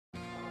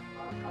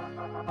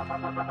Welcome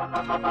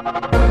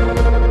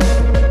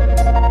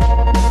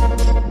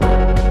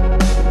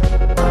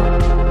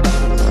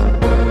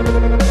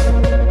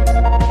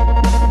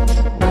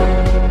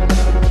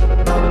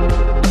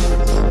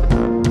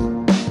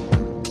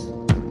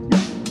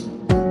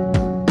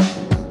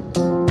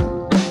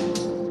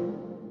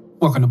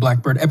to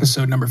Blackbird,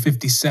 episode number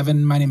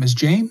 57. My name is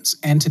James,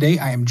 and today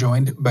I am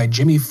joined by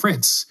Jimmy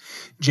Fritz.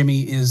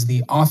 Jimmy is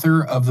the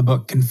author of the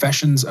book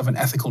Confessions of an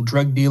Ethical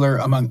Drug Dealer,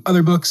 among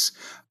other books.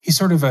 He's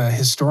sort of a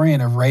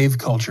historian of rave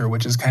culture,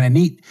 which is kind of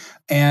neat,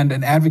 and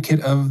an advocate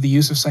of the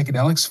use of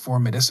psychedelics for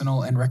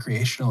medicinal and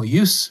recreational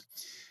use.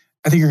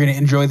 I think you're going to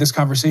enjoy this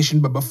conversation,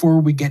 but before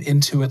we get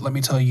into it, let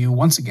me tell you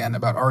once again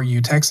about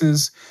RU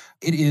Texas.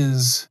 It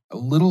is a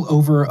little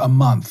over a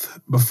month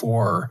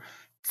before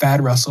Thad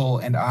Russell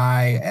and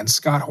I and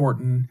Scott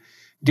Horton,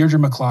 Deirdre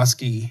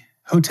McCloskey,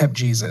 Hotep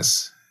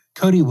Jesus,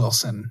 Cody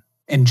Wilson,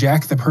 and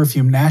Jack the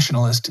Perfume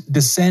Nationalist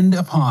descend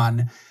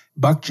upon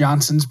Buck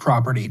Johnson's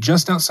property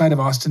just outside of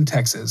Austin,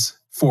 Texas,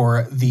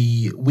 for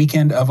the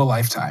weekend of a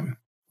lifetime.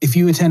 If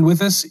you attend with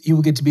us, you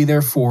will get to be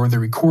there for the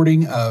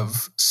recording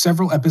of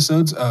several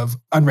episodes of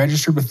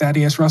Unregistered with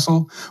Thaddeus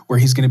Russell, where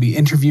he's going to be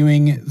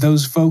interviewing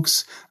those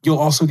folks. You'll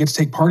also get to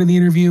take part in the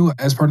interview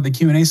as part of the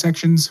Q&A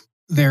sections.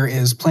 There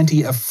is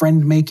plenty of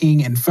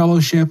friend-making and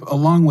fellowship,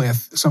 along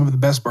with some of the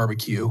best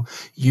barbecue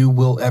you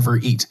will ever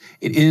eat.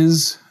 It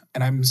is,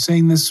 and I'm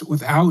saying this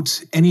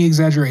without any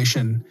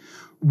exaggeration,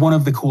 one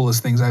of the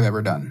coolest things I've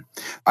ever done.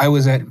 I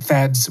was at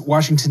Thad's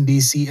Washington,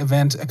 D.C.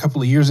 event a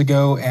couple of years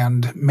ago,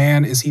 and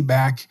man, is he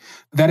back.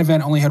 That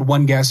event only had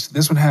one guest.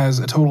 This one has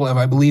a total of,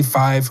 I believe,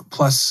 5,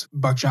 plus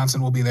Buck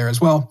Johnson will be there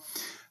as well.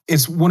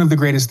 It's one of the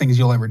greatest things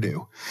you'll ever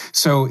do.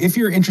 So if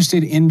you're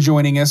interested in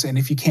joining us, and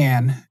if you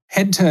can,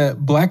 head to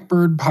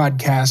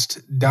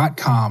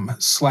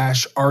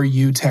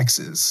blackbirdpodcast.com/RU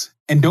Texas.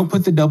 And don't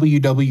put the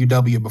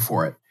www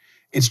before it.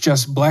 It's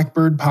just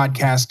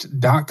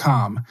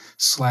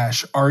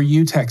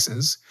blackbirdpodcast.com/RU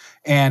Texas.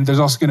 And there's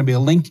also going to be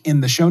a link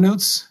in the show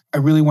notes. I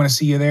really want to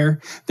see you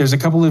there. There's a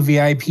couple of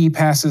VIP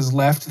passes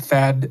left.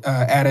 Thad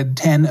added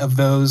 10 of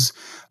those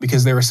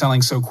because they were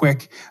selling so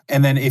quick.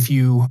 And then if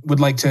you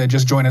would like to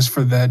just join us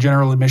for the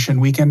general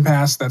admission weekend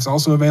pass, that's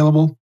also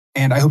available.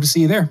 And I hope to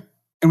see you there.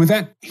 And with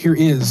that, here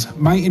is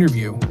my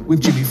interview with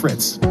Jimmy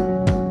Fritz.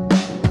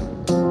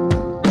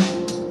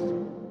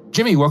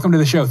 Jimmy, welcome to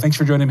the show. Thanks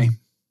for joining me.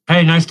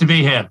 Hey, nice to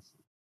be here.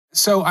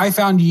 So I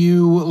found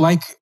you,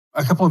 like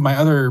a couple of my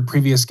other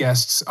previous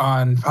guests,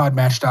 on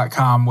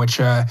podmatch.com,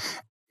 which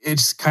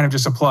it's kind of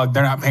just a plug.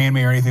 They're not paying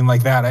me or anything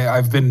like that.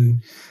 I've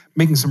been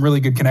making some really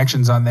good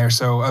connections on there.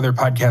 So other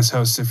podcast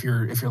hosts, if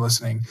you're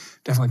listening,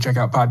 definitely check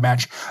out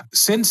Podmatch.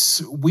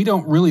 Since we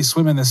don't really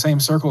swim in the same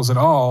circles at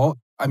all,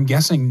 I'm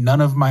guessing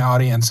none of my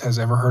audience has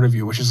ever heard of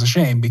you, which is a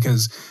shame,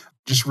 because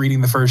just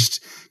reading the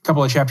first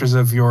couple of chapters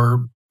of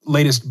your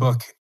latest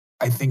book,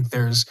 I think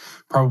there's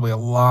probably a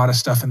lot of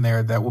stuff in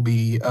there that will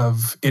be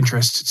of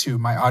interest to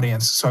my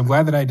audience. So I'm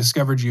glad that I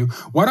discovered you.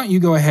 Why don't you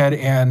go ahead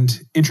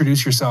and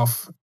introduce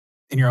yourself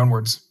in your own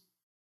words?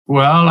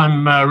 Well,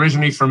 I'm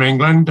originally from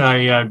England.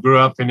 I grew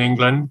up in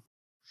England.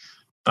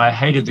 I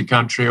hated the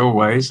country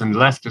always and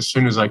left as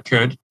soon as I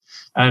could.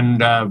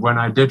 And when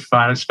I did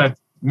I spent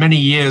many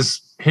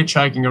years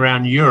hitchhiking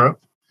around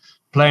Europe,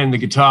 playing the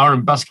guitar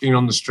and busking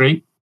on the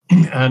street.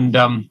 And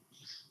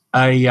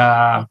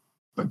I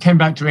came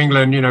back to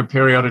England,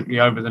 periodically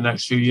over the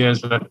next few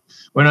years. But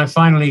when I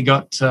finally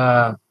got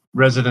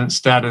resident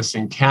status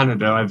in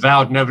Canada, I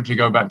vowed never to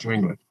go back to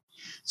England.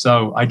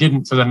 So I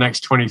didn't for the next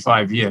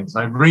 25 years.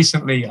 I've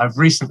recently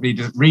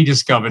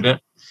rediscovered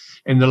it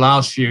in the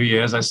last few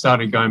years. I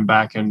started going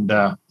back and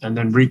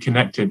then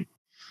reconnected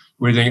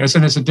with England.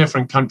 And it's a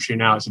different country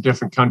now. It's a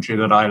different country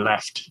that I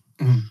left.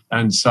 Mm-hmm.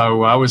 And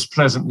so I was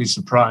pleasantly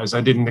surprised.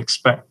 I didn't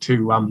expect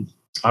to.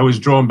 I was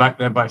drawn back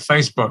there by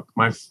Facebook.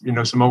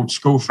 Some old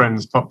school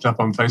friends popped up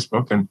on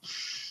Facebook. And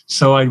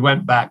so I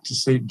went back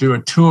to do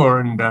a tour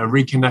and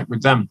reconnect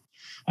with them.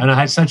 And I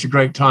had such a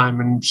great time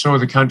and saw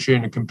the country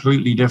in a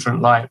completely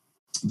different light.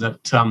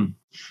 But I'm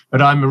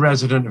a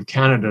resident of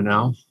Canada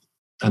now,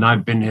 and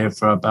I've been here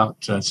for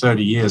about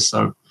 30 years,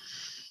 so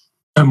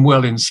I'm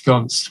well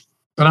ensconced.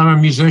 But I'm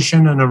a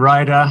musician and a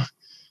writer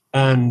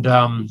and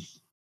a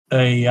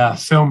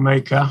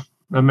filmmaker.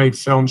 I made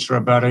films for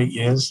about 8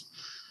 years.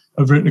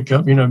 I've written a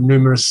couple,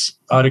 numerous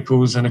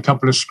articles and a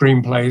couple of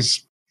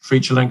screenplays,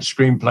 feature-length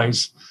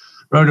screenplays.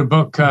 Wrote a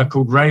book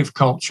called Rave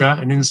Culture,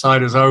 an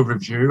insider's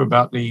overview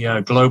about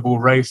the global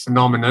rave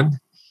phenomenon.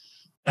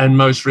 And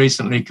most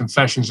recently,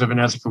 Confessions of an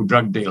Ethical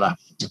Drug Dealer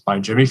by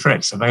Jimmy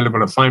Fritz,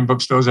 available at fine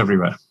bookstores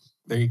everywhere.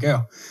 There you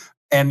go.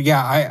 And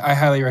yeah, I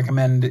highly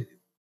recommend,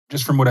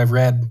 just from what I've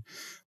read,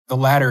 the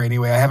latter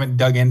anyway. I haven't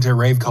dug into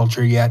rave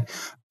culture yet.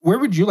 Where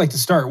would you like to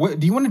start?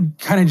 Do you want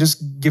to kind of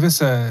just give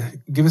us an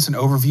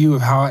overview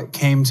of how it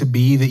came to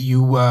be that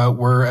you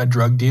were a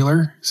drug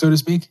dealer, so to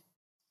speak?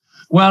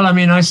 Well,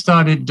 I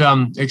started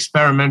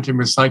experimenting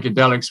with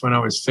psychedelics when I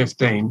was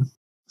 15.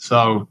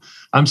 So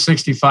I'm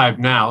 65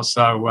 now.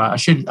 So I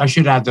should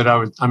add that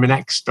I'm an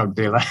ex-drug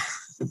dealer.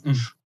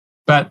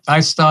 But I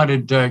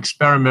started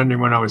experimenting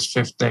when I was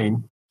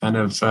 15 and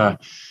have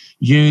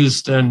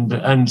used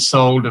and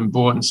sold and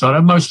bought and sold. I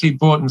mostly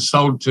bought and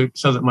sold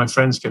so that my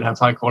friends could have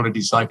high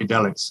quality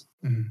psychedelics.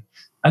 Mm-hmm.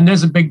 And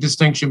there's a big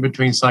distinction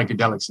between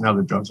psychedelics and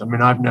other drugs. I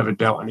mean, I've never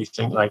dealt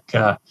anything like,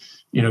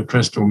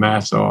 crystal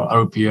meth or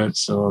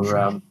opiates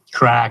or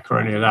crack or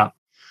any of that.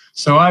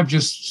 So I've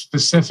just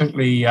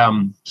specifically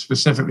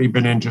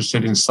been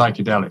interested in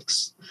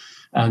psychedelics.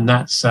 And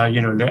that's, the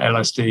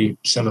LSD,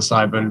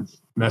 psilocybin,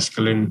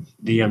 mescaline,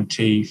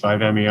 DMT,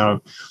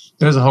 5-MeO.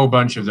 There's a whole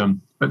bunch of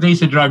them. But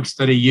these are drugs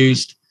that are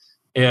used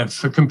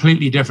for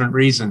completely different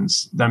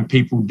reasons than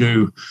people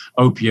do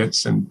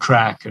opiates and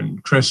crack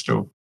and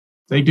crystal.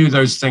 They do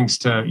those things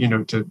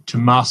to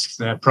mask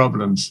their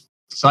problems.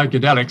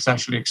 Psychedelics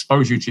actually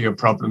expose you to your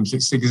problems.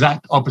 It's the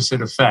exact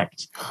opposite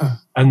effect.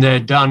 And they're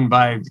done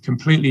by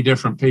completely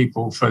different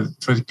people for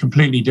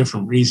completely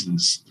different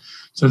reasons.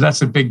 So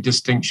that's a big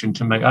distinction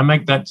to make. I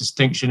make that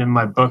distinction in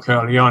my book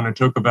early on. I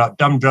talk about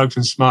dumb drugs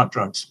and smart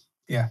drugs.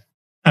 Yeah.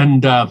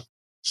 And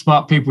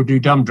smart people do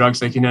dumb drugs,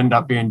 they can end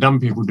up being dumb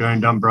people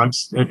doing dumb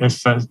drugs.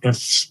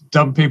 If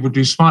dumb people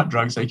do smart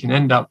drugs, they can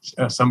end up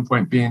at some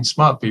point being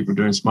smart people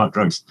doing smart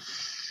drugs.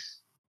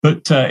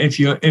 But if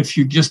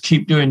you just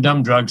keep doing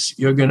dumb drugs,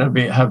 you're going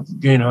to have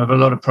a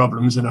lot of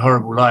problems and a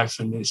horrible life,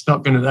 and it's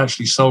not going to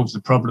actually solve the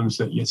problems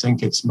that you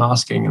think it's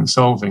masking and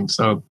solving.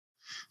 So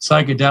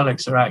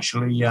psychedelics are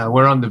actually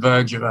we're on the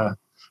verge of a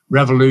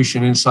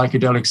revolution in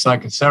psychedelic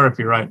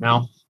psychotherapy right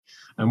now.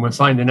 And we're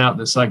finding out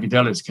that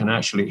psychedelics can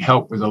actually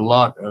help with a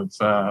lot of,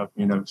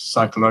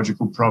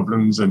 psychological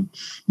problems and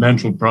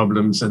mental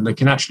problems, and they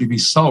can actually be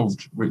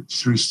solved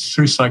through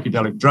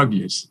psychedelic drug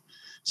use.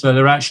 So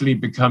they're actually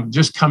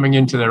just coming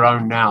into their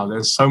own now.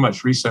 There's so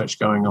much research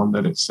going on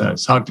that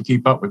it's hard to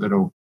keep up with it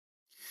all.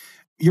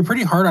 You're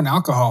pretty hard on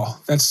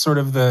alcohol. That's sort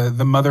of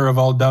the mother of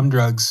all dumb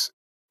drugs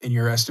in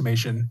your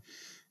estimation.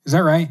 Is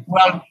that right?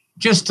 Well,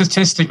 just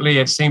statistically,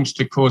 it seems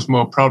to cause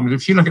more problems.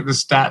 If you look at the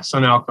stats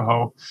on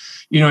alcohol,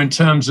 in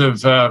terms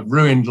of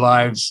ruined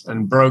lives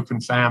and broken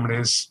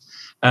families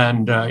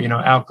and,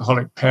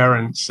 alcoholic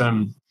parents,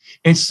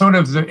 it's sort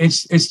of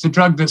it's the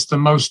drug that's the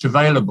most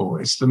available.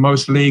 It's the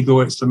most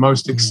legal. It's the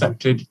most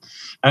accepted.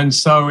 And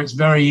so it's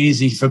very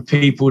easy for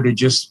people to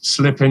just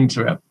slip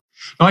into it.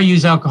 I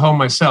use alcohol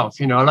myself.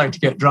 I like to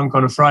get drunk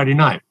on a Friday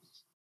night,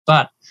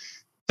 but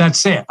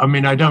that's it. I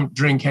mean, I don't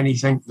drink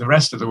anything the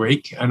rest of the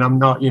week, and I'm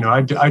not,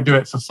 I do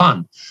it for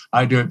fun.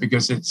 I do it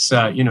because it's,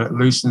 it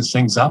loosens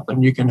things up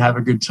and you can have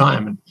a good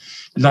time. And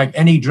like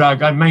any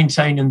drug, I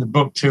maintain in the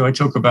book too, I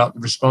talk about the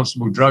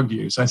responsible drug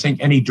use. I think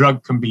any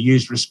drug can be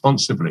used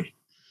responsibly,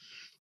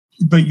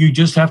 but you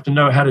just have to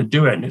know how to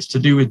do it. And it's to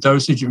do with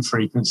dosage and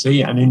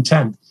frequency and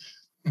intent.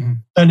 Mm-hmm.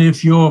 And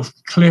if you're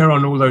clear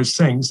on all those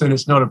things, then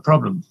it's not a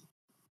problem.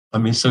 I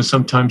mean, so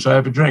sometimes I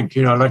have a drink,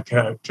 I like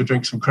to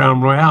drink some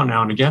Crown Royal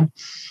now and again,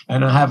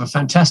 and I have a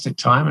fantastic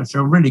time and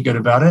feel really good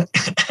about it.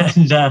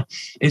 And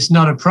it's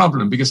not a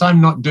problem because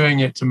I'm not doing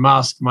it to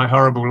mask my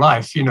horrible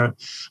life.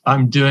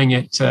 I'm doing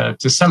it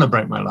to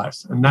celebrate my life.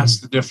 And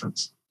that's the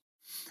difference.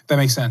 That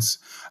makes sense.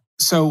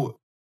 So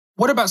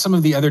what about some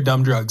of the other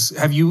dumb drugs?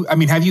 Have you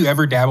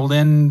ever dabbled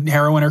in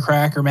heroin or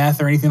crack or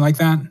meth or anything like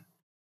that?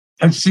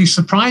 And see,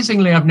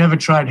 surprisingly, I've never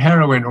tried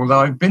heroin, although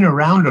I've been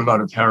around a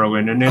lot of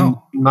heroin. And in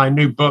my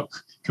new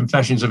book,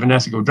 Confessions of an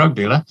Ethical Drug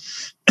Dealer,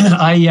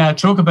 I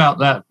talk about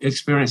that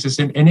experiences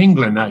in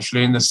England,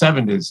 actually, in the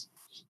 70s.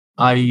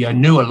 I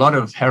knew a lot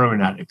of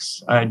heroin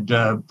addicts. I had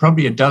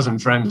probably a dozen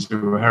friends who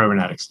were heroin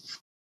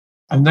addicts.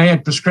 And they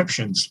had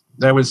prescriptions.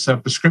 There was a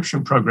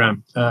prescription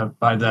program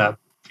by the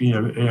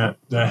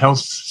health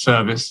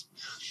service.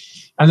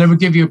 And they would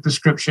give you a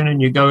prescription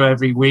and you go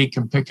every week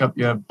and pick up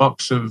your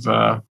box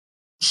of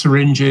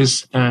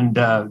syringes and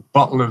a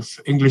bottle of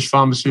English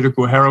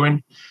pharmaceutical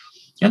heroin.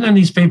 And then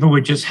these people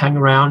would just hang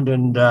around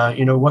and,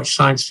 watch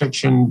science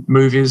fiction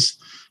movies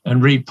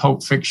and read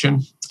Pulp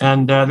Fiction.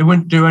 And they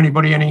wouldn't do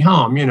anybody any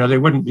harm. They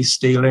wouldn't be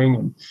stealing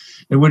and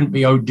they wouldn't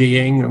be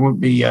ODing. They wouldn't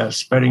be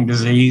spreading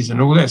disease and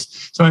all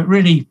this. So it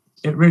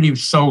really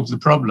solved the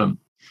problem.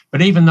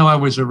 But even though I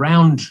was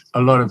around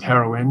a lot of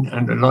heroin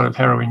and a lot of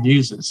heroin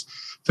users,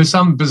 for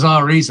some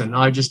bizarre reason,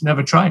 I just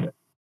never tried it.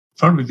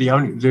 Probably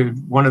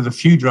one of the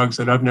few drugs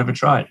that I've never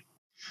tried.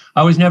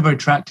 I was never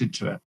attracted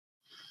to it.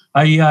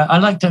 I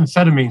liked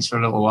amphetamines for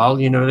a little while.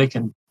 They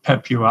can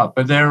pep you up,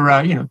 but they're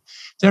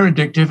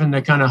addictive and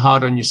they're kind of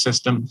hard on your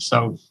system.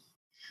 So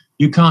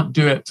you can't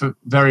do it for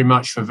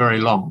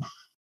very long.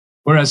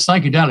 Whereas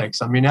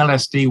psychedelics,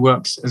 LSD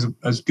works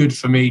as good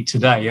for me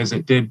today as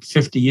it did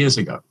 50 years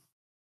ago.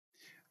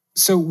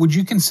 So would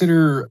you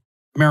consider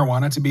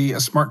marijuana to be a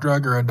smart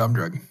drug or a dumb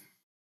drug?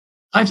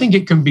 I think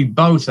it can be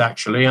both,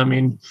 actually.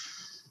 And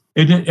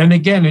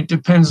again, it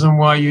depends on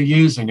why you're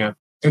using it.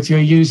 If you're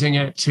using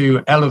it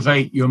to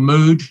elevate your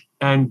mood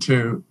and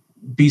to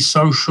be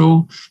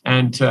social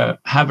and to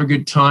have a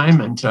good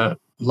time and to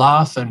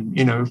laugh and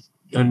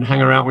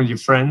hang around with your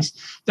friends,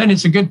 then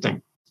it's a good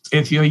thing.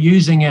 If you're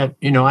using it,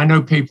 I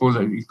know people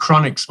that are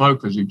chronic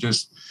smokers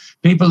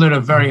people that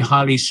are very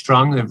highly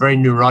strung, they're very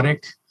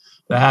neurotic,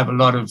 They have a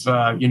lot of,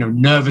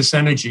 nervous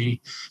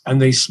energy,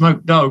 and they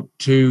smoke dope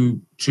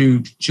to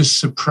just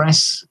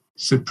suppress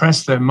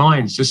their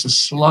minds, just to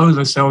slow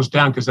themselves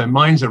down because their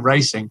minds are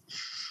racing,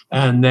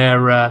 and they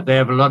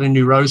have a lot of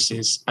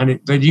neurosis, and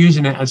they're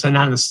using it as an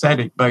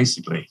anesthetic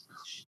basically,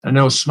 and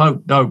they'll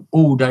smoke dope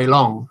all day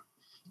long,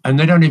 and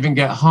they don't even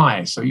get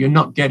high. So you're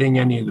not getting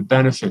any of the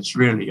benefits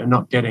really. You're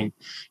not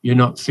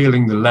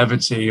feeling the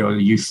levity or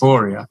the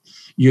euphoria.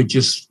 You're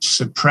just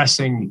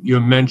suppressing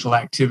your mental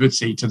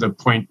activity to the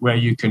point where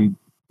you can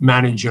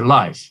manage your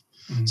life.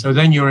 Mm-hmm. So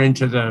then you're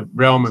into the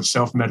realm of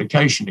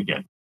self-medication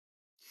again.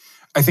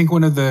 I think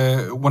one of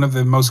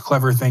the most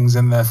clever things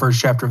in the first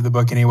chapter of the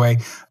book anyway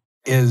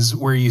is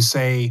where you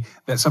say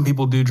that some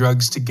people do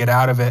drugs to get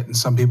out of it and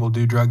some people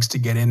do drugs to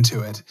get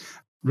into it.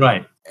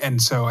 Right.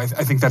 And so I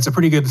think that's a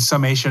pretty good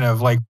summation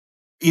of like,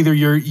 either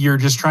you're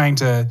just trying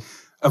to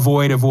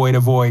avoid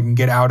and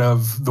get out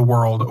of the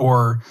world,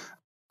 or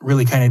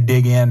really kind of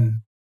dig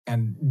in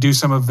and do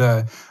some of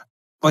the,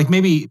 like,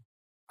 maybe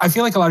I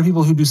feel like a lot of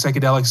people who do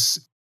psychedelics,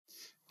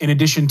 in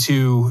addition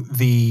to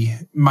the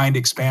mind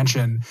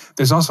expansion,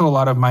 there's also a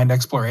lot of mind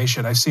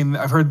exploration.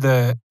 I've heard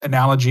the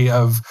analogy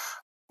of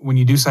when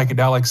you do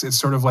psychedelics, it's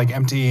sort of like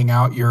emptying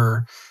out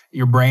your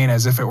brain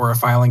as if it were a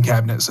filing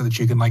cabinet so that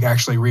you can like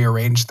actually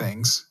rearrange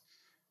things.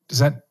 Does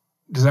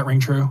that ring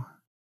true?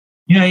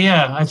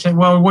 Yeah. I said,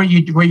 well, what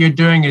you're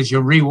doing is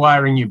you're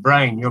rewiring your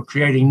brain. You're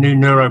creating new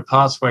neural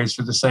pathways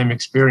for the same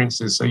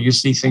experiences. So you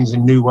see things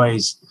in new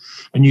ways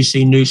and you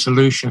see new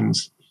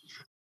solutions.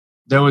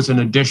 There was an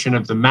edition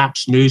of the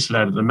MAPS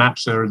newsletter. The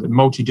MAPS are the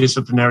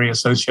Multidisciplinary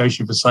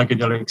Association for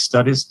Psychedelic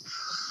Studies,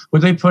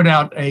 where they put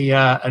out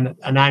an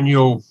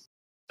annual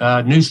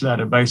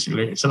newsletter,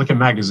 basically. It's like a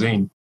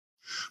magazine.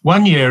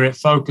 One year, it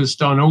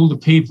focused on all the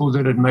people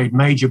that had made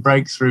major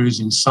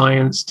breakthroughs in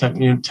science,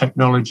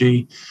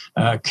 technology,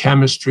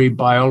 chemistry,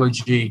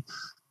 biology,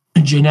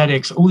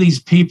 genetics, all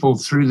these people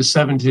through the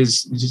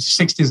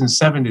 60s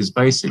and 70s,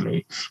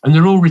 basically. And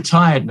they're all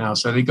retired now,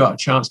 so they got a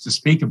chance to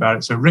speak about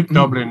it. So Rick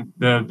Doblin,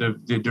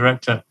 the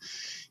director,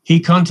 he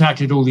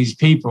contacted all these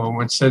people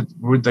and said,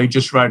 would they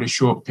just write a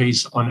short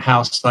piece on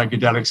how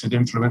psychedelics had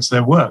influenced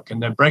their work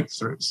and their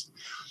breakthroughs?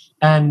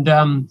 And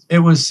it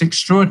was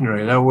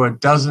extraordinary. There were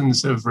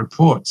dozens of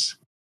reports,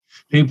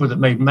 people that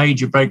made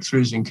major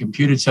breakthroughs in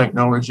computer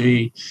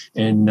technology,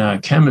 in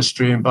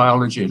chemistry and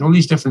biology, and all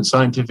these different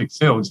scientific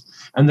fields.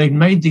 And they'd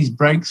made these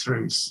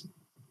breakthroughs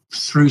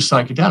through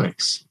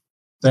psychedelics.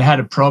 They had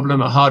a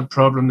hard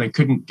problem. They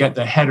couldn't get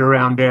their head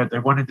around it. They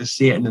wanted to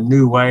see it in a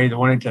new way. They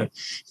wanted to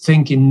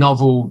think in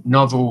novel,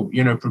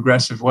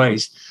 progressive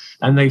ways.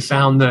 And they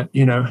found that,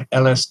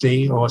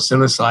 LSD or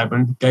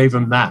psilocybin gave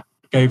them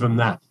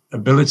that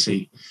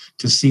ability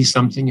to see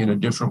something in a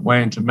different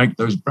way and to make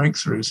those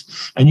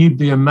breakthroughs. And you'd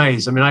be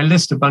amazed. I mean, I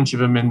list a bunch of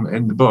them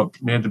in the book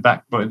near the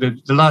back, but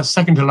the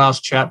second to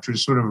last chapter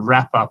is sort of a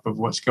wrap up of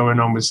what's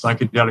going on with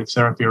psychedelic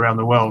therapy around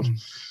the world.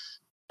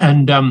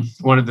 And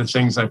one of the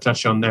things I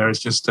touch on there is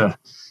just to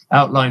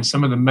outline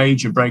some of the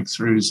major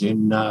breakthroughs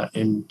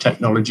in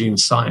technology and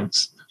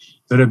science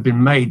that have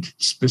been made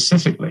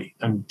specifically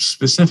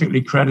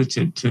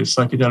credited to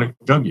psychedelic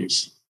drug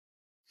use.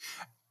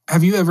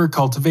 Have you ever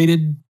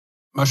cultivated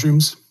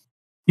mushrooms?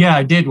 Yeah,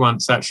 I did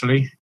once,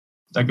 actually.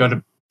 I got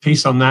a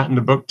piece on that in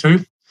the book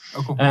too.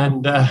 Oh, cool.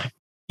 And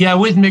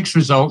with mixed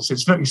results.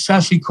 It's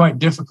actually quite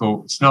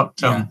difficult. It's not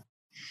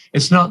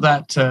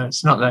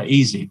that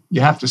easy. You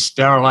have to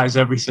sterilize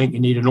everything. You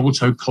need an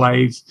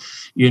autoclave,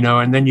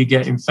 and then you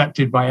get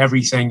infected by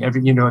everything.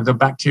 The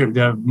bacteria,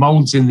 the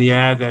molds in the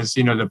air. There's,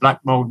 the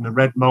black mold and the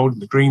red mold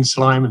and the green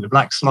slime and the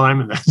black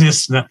slime and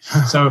this and that.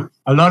 So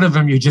a lot of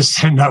them, you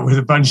just end up with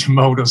a bunch of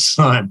mold or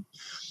slime.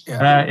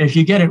 Yeah. If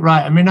you get it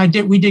right. I mean,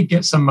 we did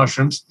get some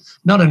mushrooms,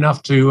 not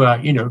enough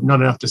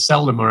to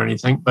sell them or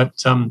anything, but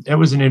it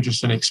was an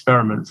interesting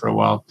experiment for a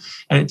while.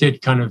 And it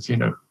did kind of,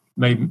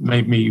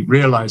 made me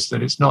realize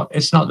that it's not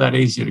that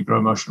easy to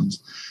grow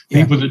mushrooms.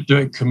 Yeah. People that do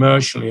it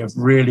commercially have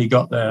really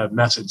got their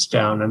methods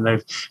down, and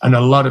a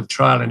lot of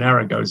trial and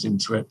error goes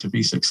into it to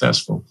be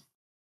successful.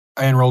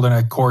 I enrolled in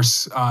a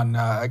course on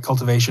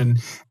cultivation.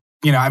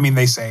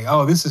 They say,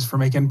 oh, this is for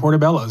making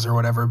portobellos or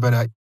whatever,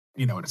 but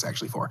you know what it's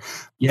actually for.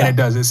 Yeah. And it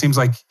does. It seems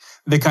like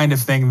the kind of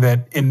thing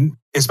that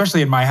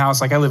especially in my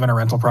house, like I live in a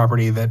rental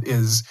property that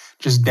is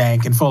just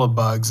dank and full of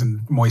bugs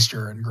and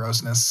moisture and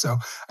grossness. So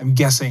I'm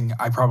guessing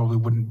I probably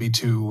wouldn't be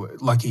too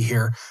lucky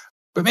here.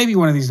 But maybe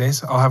one of these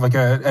days I'll have like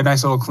a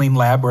nice little clean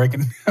lab where I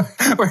can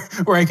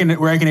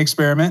where I can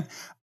experiment.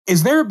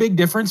 Is there a big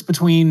difference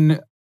between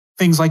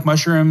things like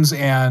mushrooms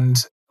and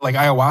like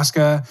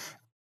ayahuasca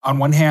on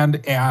one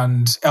hand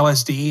and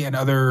LSD and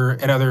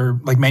other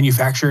like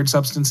manufactured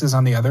substances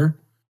on the other?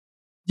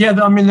 Yeah,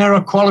 I mean, there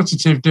are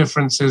qualitative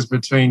differences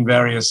between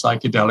various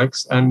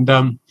psychedelics, and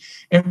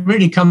it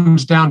really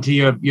comes down to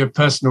your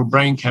personal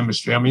brain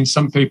chemistry. I mean,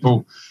 some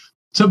people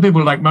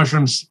like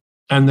mushrooms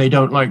and they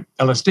don't like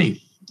LSD,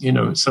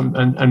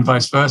 and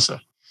vice versa.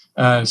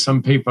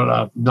 Some people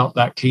are not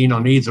that keen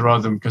on either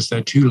of them because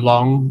they're too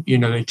long.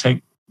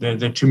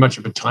 They're too much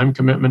of a time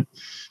commitment.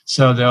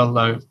 So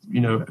they'll,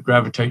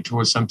 gravitate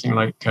towards something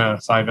like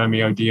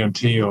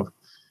 5-MeO-DMT or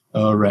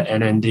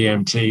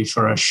NN-DMT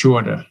for a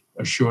shorter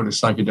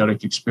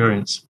psychedelic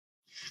experience.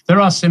 There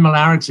are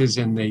similarities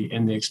in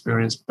the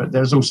experience, but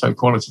there's also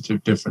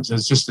qualitative difference.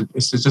 It's just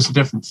a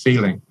different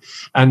feeling,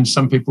 and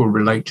some people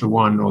relate to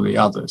one or the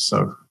other.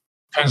 So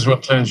depends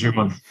what turns you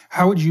on.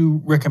 How would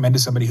you recommend to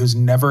somebody who's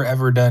never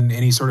ever done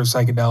any sort of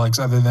psychedelics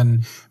other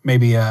than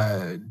maybe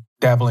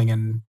dabbling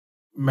in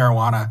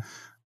marijuana?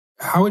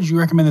 How would you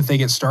recommend that they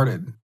get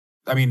started?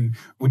 I mean,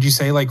 would you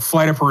say like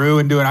fly to Peru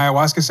and do an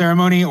ayahuasca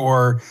ceremony,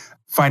 or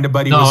find a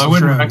buddy with some shrooms? No, I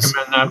wouldn't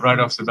recommend that right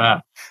off the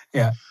bat.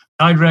 Yeah.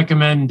 I'd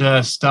recommend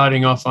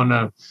starting off on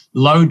a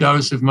low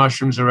dose of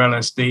mushrooms or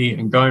LSD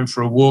and going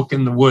for a walk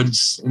in the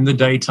woods in the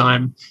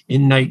daytime,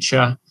 in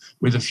nature,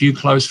 with a few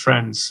close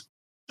friends.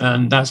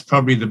 And that's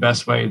probably the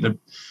best way,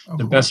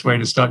 best way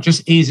to start.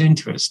 Just ease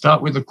into it.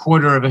 Start with a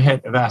quarter of a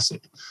hit of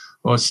acid,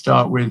 or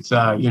start with,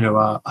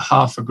 a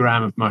half a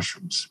gram of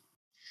mushrooms.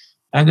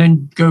 And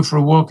then go for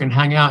a walk and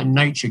hang out in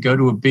nature. Go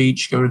to a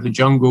beach, go to the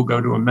jungle,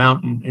 go to a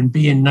mountain, and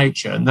be in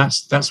nature. And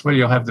that's where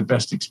you'll have the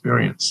best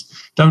experience.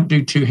 Don't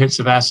do 2 hits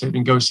of acid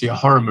and go see a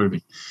horror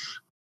movie.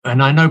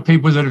 And I know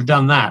people that have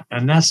done that,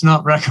 and that's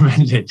not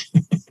recommended.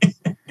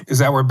 Is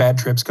that where bad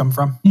trips come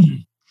from?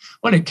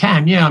 Well, it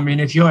can, yeah. I mean,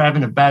 if you're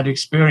having a bad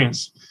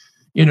experience,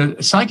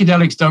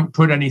 psychedelics don't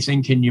put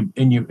anything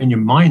in your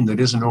mind that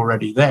isn't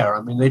already there.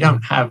 I mean, they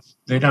don't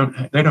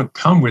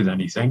come with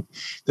anything.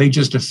 They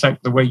just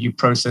affect the way you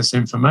process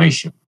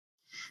information.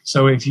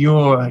 So if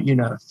you're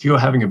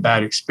having a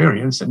bad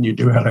experience and you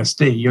do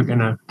LSD, you're going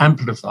to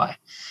amplify.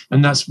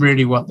 And that's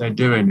really what they're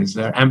doing, is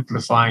they're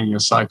amplifying your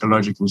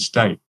psychological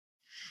state.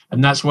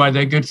 And that's why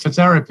they're good for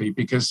therapy,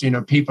 because,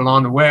 people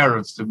aren't aware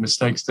of the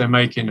mistakes they're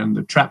making and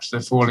the traps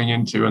they're falling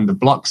into and the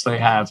blocks they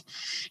have.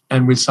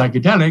 And with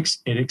psychedelics,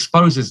 it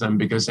exposes them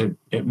because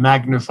it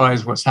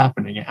magnifies what's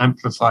happening. It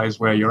amplifies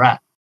where you're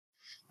at.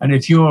 And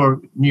if you're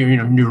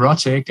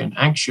neurotic and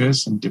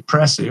anxious and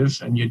depressive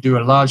and you do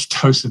a large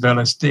dose of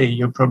LSD,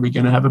 you're probably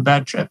going to have a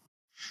bad trip.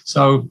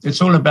 So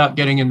it's all about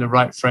getting in the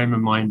right frame of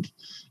mind,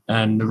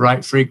 and the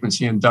right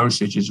frequency and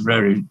dosage is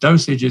very,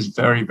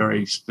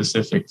 very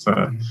specific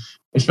for,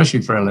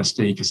 especially for LSD,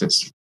 because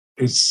it's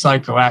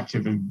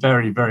psychoactive in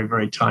very, very,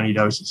 very tiny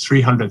doses.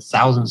 300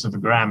 thousandths of a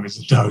gram is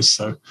a dose.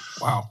 So,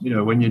 wow.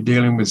 When you're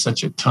dealing with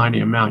such a tiny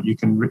amount,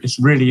 it's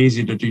really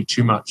easy to do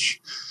too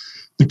much.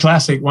 The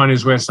classic one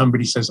is where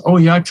somebody says, "Oh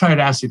yeah, I tried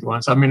acid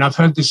once." I mean, I've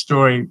heard this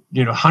story,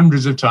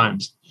 hundreds of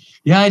times.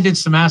 Yeah, I did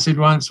some acid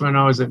once when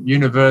I was at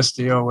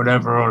university or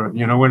whatever, or,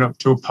 went up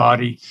to a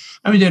party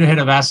and we did a hit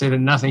of acid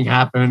and nothing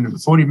happened.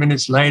 40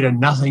 minutes later,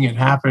 nothing had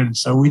happened.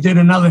 So we did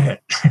another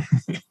hit.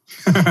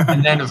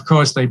 And then, of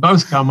course, they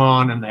both come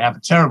on and they have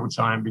a terrible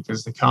time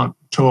because they can't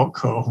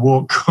talk or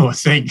walk or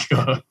think,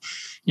 or,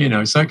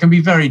 so it can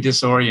be very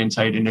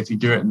disorientating if you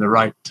do it in the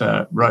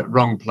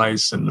wrong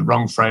place and the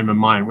wrong frame of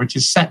mind, which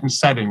is set and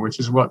setting, which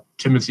is what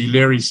Timothy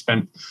Leary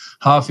spent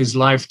half his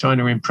life trying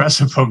to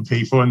impress upon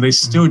people, and they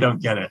still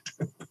don't get it.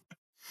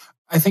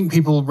 I think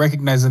people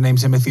recognize the name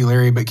Timothy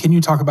Leary, but can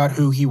you talk about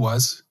who he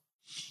was?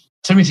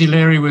 Timothy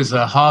Leary was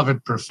a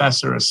Harvard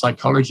professor, a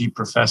psychology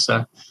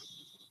professor,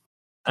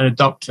 and a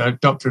doctor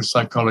of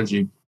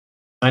psychology.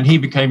 And he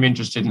became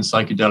interested in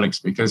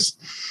psychedelics because,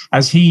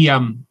 as he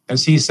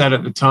said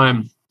at the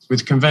time,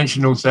 with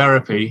conventional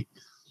therapy,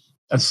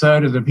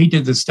 he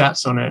did the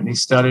stats on it and he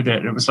studied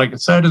it. It was like a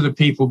third of the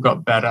people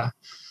got better,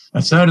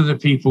 a third of the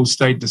people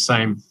stayed the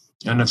same,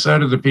 and a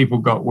third of the people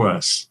got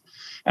worse.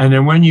 And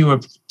then when you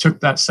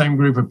took that same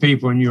group of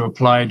people and you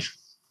applied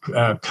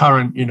the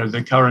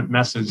current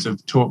methods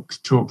of talk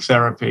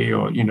therapy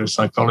or,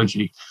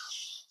 psychology,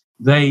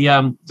 the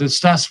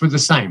stats were the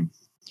same.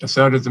 A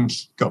third of them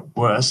got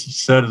worse, a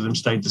third of them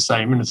stayed the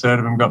same, and a third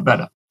of them got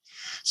better.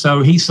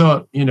 So he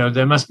thought,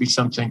 there must be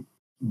something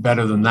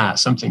better than that,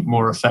 something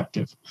more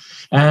effective.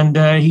 And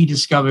he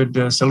discovered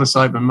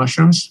psilocybin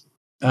mushrooms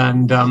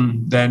and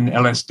then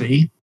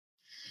LSD.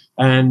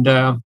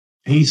 And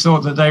he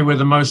thought that they were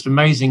the most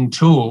amazing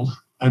tool.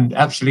 And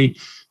actually,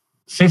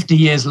 50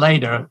 years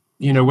later,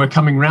 we're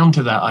coming round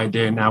to that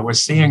idea now. We're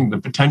seeing the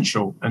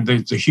potential and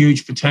the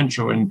huge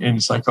potential in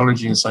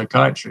psychology and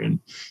psychiatry and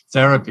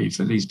therapy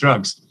for these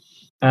drugs.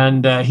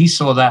 And he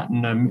saw that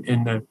in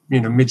the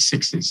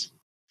mid-60s.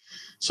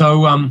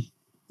 So,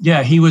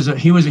 he was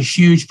a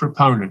huge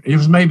proponent. He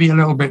was maybe a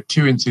little bit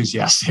too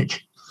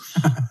enthusiastic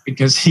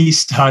because he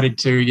started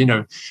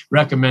to,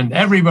 recommend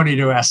everybody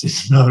do acid.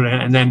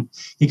 And then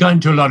he got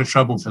into a lot of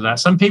trouble for that.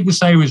 Some people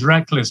say he was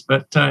reckless,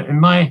 but in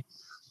my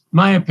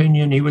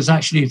opinion, he was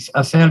actually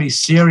a fairly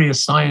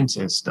serious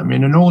scientist. I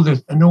mean, and all the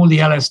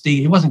LSD,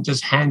 he wasn't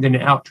just handing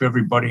it out to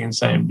everybody and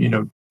saying,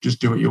 just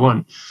do what you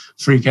want,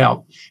 freak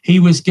out. He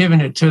was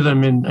giving it to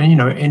them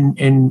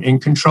in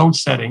controlled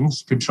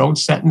settings, controlled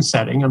set and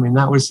setting. I mean,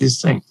 that was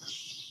his thing.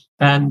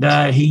 And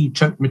he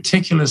took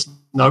meticulous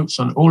notes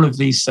on all of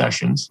these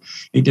sessions.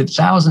 He did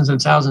thousands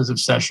and thousands of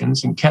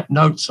sessions and kept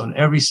notes on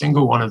every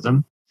single one of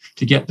them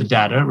to get the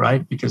data,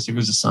 right? Because he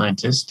was a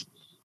scientist.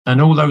 And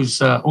all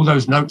those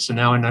notes are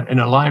now in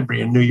a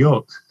library in New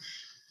York.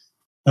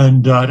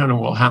 And I don't know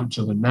what happened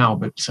to them now,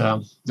 but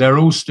they're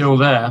all still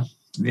there,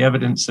 the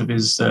evidence of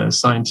his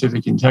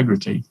scientific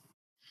integrity.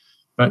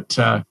 But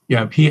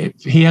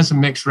he has a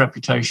mixed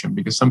reputation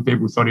because some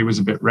people thought he was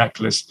a bit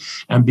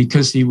reckless. And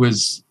because he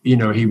was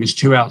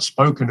too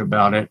outspoken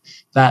about it,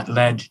 that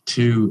led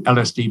to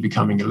LSD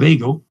becoming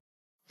illegal.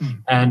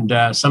 And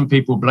some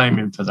people blame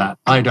him for that.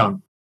 I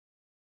don't.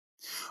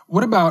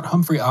 What about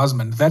Humphrey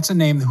Osmond? That's a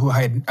name who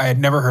I had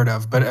never heard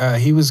of, but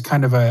he was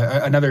kind of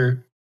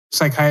another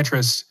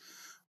psychiatrist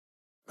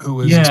who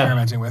was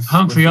experimenting with.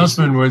 Humphrey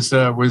Osmond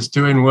was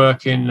doing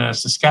work in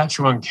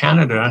Saskatchewan,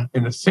 Canada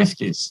in the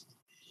 50s.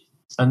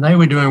 And they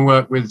were doing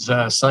work with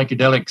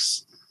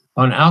psychedelics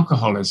on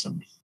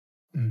alcoholism.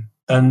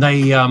 And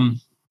they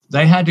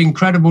had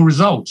incredible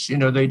results. You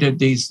know, they did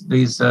these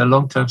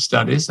long-term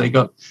studies. They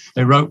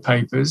wrote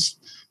papers.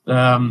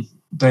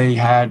 They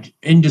had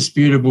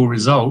indisputable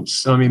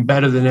results. I mean,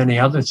 better than any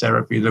other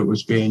therapy that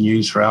was being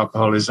used for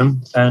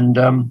alcoholism. And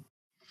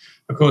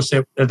of course,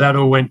 that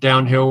all went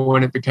downhill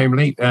when it became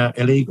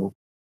illegal.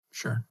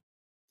 Sure.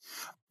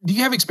 Do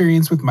you have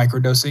experience with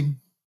microdosing?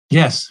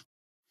 Yes.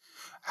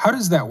 How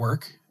does that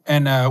work?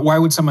 And why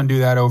would someone do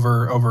that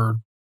over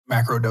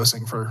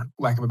macrodosing, for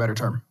lack of a better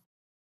term?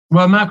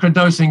 Well,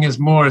 macrodosing is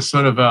more a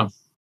sort of a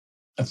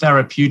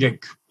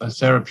therapeutic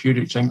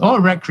thing,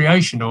 or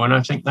recreational, and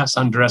I think that's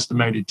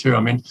underestimated too. I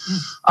mean,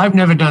 I've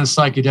never done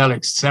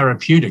psychedelics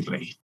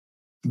therapeutically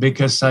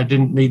because I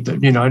didn't need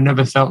I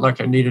never felt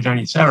like I needed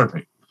any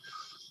therapy.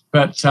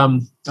 But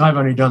I've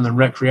only done them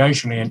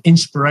recreationally and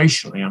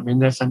inspirationally. I mean,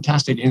 they're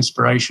fantastic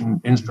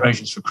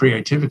inspirations for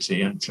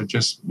creativity and for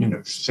just,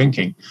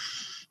 thinking.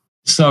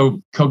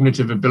 So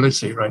cognitive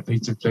ability, right?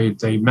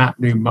 They map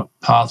new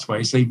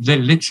pathways. They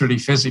literally,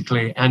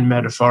 physically and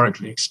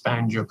metaphorically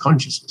expand your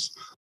consciousness.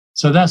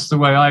 So that's the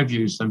way I've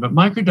used them. But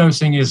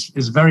microdosing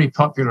is very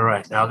popular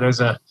right now. There's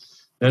an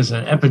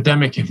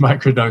epidemic in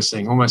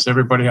microdosing. Almost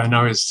everybody I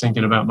know is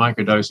thinking about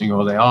microdosing,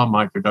 or they are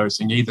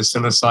microdosing, either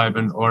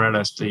psilocybin or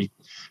LSD.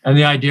 And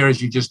the idea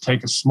is you just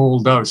take a small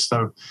dose.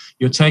 So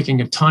you're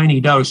taking a tiny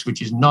dose, which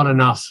is not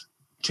enough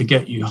to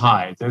get you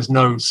high. There's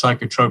no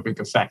psychotropic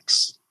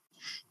effects,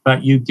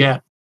 but you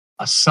get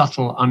a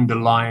subtle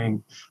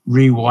underlying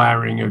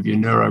rewiring of your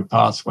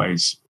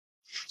neuropathways.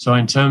 So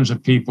in terms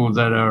of people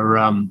that are,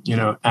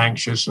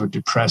 anxious or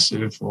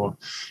depressive or,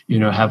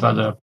 have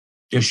other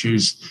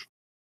issues,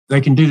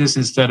 they can do this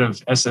instead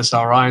of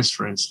SSRIs,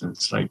 for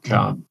instance, like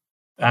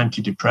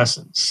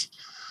antidepressants,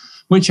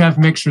 which have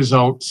mixed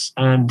results,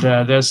 and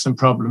there's some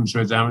problems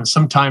with them. And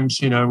sometimes,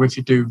 if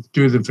you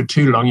do them for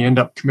too long, you end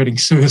up committing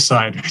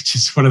suicide, which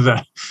is one of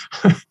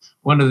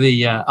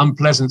the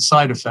unpleasant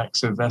side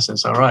effects of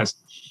SSRIs.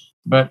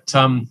 But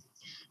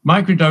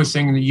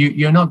microdosing,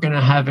 you're not going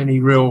to have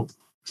any real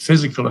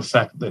physical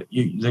effect that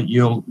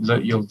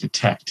you'll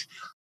detect.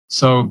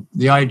 So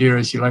the idea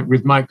is,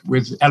 with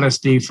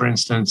LSD, for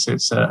instance,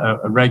 it's a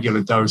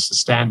regular dose. The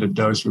standard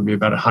dose would be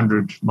about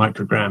 100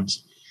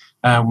 micrograms.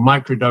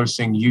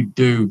 Microdosing, you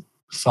do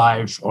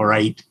 5 or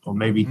 8 or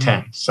maybe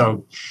 10.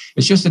 So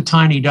it's just a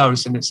tiny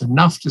dose, and it's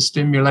enough to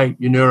stimulate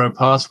your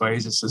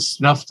neuropathways. It's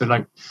enough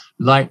to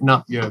lighten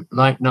up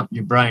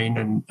your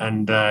brain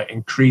and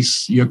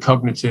increase your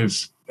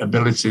cognitive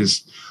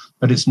abilities,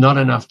 but it's not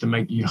enough to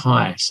make you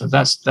high. So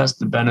that's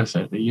the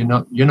benefit, that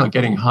you're not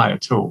getting high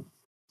at all.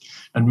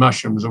 And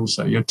mushrooms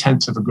also, your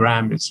 1/10 of a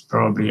gram, it's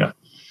probably a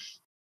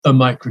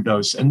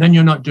microdose. And then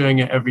you're not doing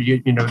it every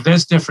year.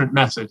 There's different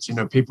methods.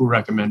 People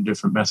recommend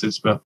different methods,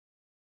 but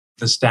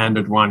the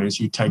standard one is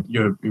you take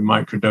your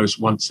microdose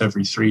once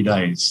every 3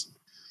 days.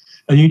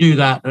 And you do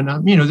that. And,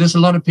 there's a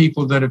lot of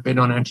people that have been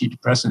on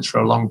antidepressants for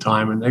a long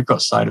time, and they've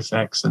got side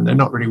effects, and they're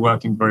not really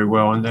working very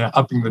well, and they're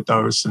upping the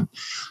dose, and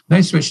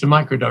they switch to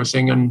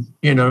microdosing, and,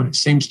 it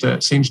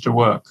seems to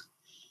work.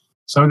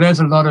 So there's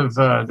a lot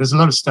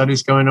of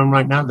studies going on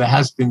right now. There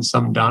has been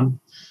some done.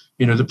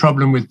 The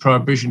problem with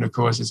prohibition, of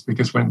course, is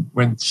because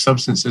when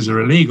substances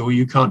are illegal,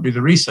 you can't do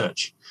the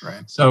research.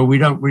 Right. So we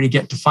don't really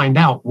get to find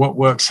out what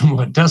works and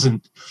what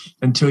doesn't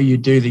until you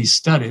do these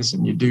studies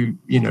and you do,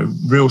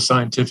 real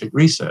scientific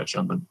research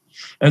on them.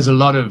 There's a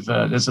lot of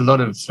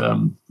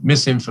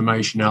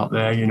misinformation out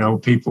there.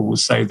 People will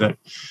say that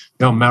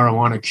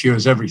marijuana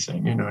cures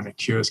everything, and it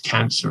cures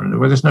cancer, and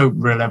there's no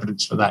real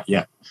evidence for that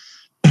yet.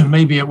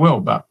 Maybe it will,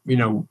 but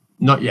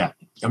not yet.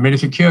 I mean,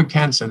 if it cured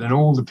cancer, then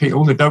all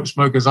the dope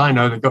smokers I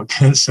know that got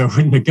cancer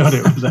wouldn't have got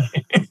it, would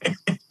they?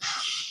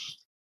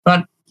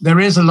 But there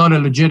is a lot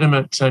of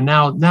legitimate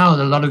now.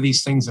 A lot of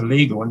these things are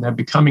legal, and they're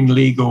becoming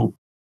legal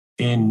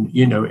in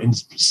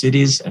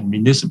cities and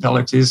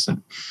municipalities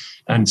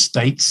and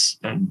states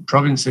and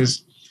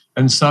provinces.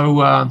 And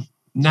so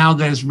now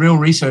there's real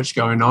research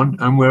going on,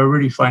 and we're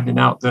really finding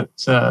out that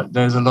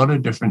there's a lot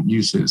of different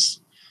uses.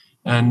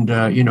 And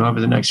over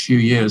the next few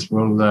years,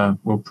 we'll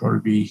probably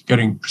be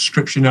getting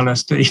prescription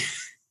LSD.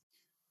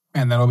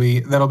 And that'll be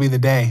the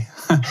day.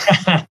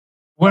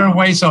 We're a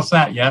ways off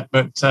that yet,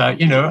 but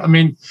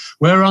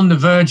we're on the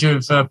verge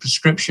of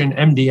prescription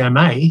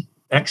MDMA,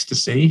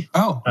 ecstasy.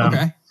 Oh,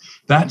 okay.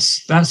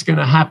 That's going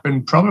to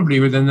happen probably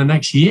within the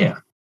next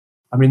year.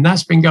 I mean,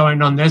 that's been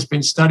going on. There's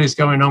been studies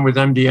going on with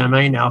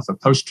MDMA now for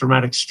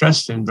post-traumatic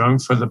stress syndrome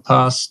for the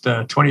past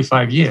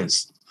 25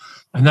 years.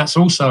 And that's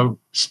also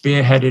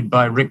spearheaded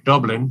by Rick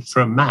Doblin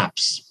from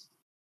MAPS.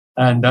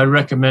 And I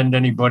recommend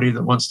anybody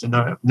that wants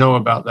to know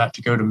about that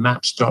to go to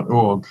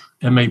MAPS.org,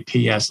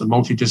 MAPS, the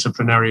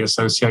Multidisciplinary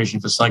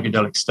Association for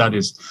Psychedelic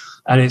Studies.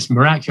 And it's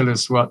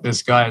miraculous what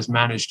this guy has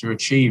managed to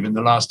achieve in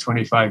the last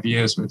 25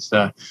 years with,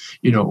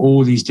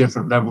 all these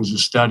different levels of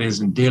studies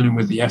and dealing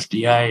with the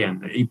FDA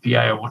and the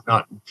EPA and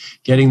whatnot, and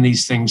getting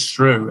these things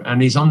through.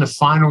 And he's on the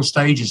final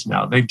stages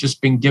now. They've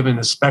just been given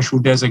a special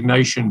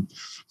designation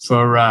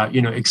for,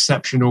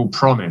 exceptional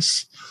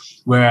promise,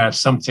 where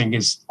something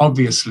is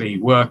obviously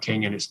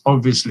working and it's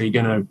obviously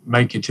going to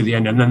make it to the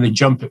end, and then they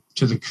jump it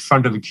to the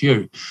front of the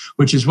queue,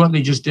 which is what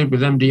they just did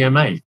with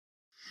MDMA.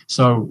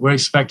 So we're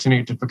expecting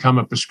it to become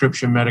a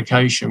prescription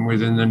medication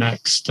within the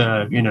next,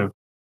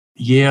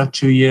 year,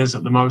 2 years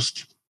at the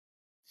most.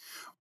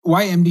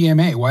 Why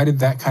MDMA? Why did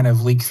that kind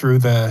of leak through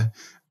the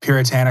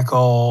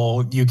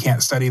puritanical, you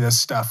can't study this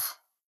stuff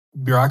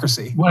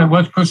bureaucracy? Well,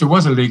 of course, it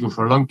was illegal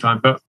for a long time,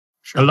 but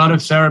sure. A lot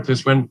of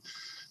therapists,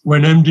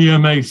 when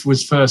MDMA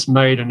was first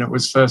made and it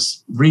was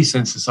first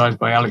resynthesized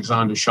by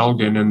Alexander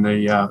Shulgin in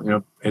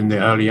the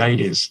early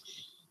 80s,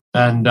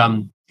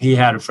 and he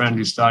had a friend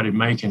who started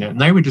making it, and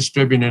they were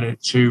distributing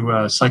it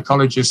to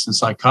psychologists and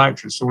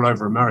psychiatrists all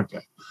over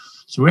America.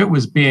 So it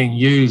was being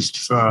used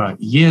for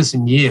years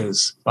and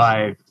years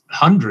by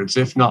hundreds,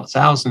 if not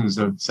thousands,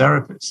 of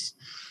therapists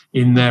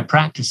in their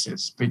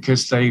practices,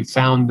 because they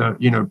found that,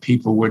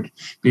 people would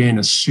be in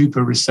a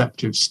super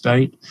receptive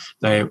state.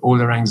 All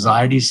their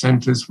anxiety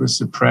centers were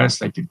suppressed.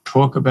 They could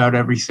talk about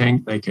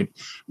everything. They could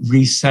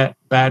reset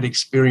bad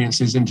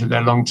experiences into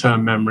their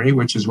long-term memory,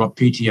 which is what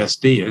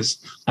PTSD is.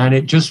 And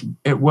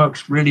it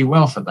works really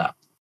well for that.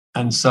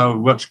 And so it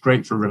works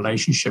great for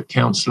relationship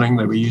counseling.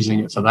 They were using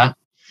it for that.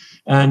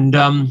 And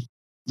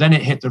then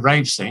it hit the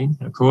rave scene,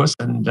 of course,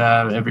 and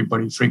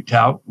everybody freaked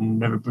out,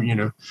 and everybody,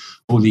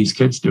 all these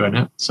kids doing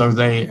it. So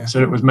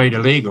it was made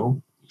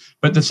illegal.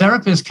 But the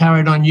therapists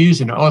carried on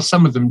using it, or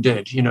some of them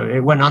did.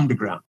 It went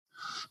underground,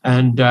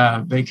 and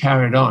they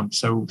carried on.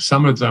 So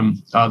some of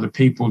them are the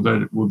people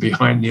that were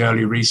behind the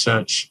early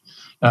research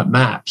at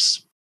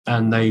MAPS,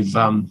 and they've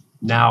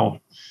now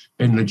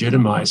been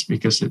legitimized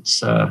because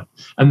it's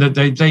and that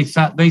they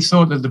thought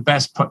that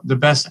the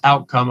best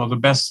outcome, or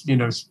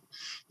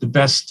the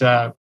best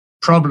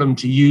problem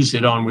to use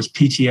it on was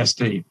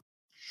PTSD,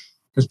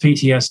 because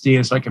PTSD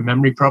is like a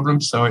memory problem.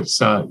 So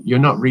it's you're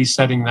not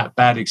resetting that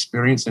bad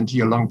experience into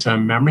your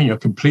long-term memory. You're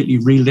completely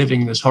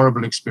reliving this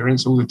horrible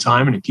experience all the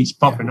time, and it keeps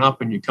popping up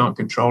and you can't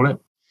control it.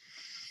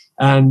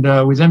 And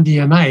with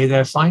MDMA,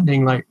 they're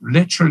finding, like,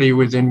 literally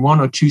within 1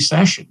 or 2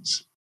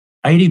 sessions,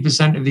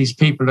 80% of these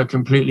people are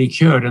completely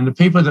cured. And the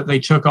people that they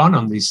took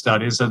on these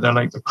studies they're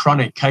like the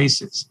chronic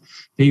cases.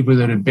 People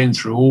that had been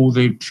through all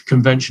the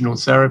conventional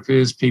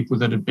therapies, people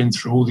that had been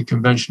through all the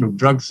conventional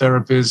drug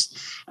therapies,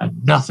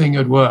 and nothing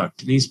had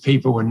worked. These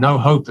people were no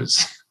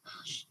hopers.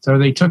 So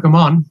they took them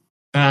on,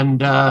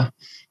 and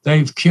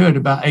they've cured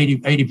about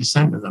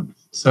 80% of them.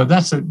 So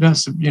that's a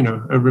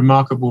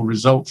remarkable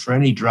result for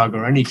any drug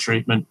or any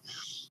treatment.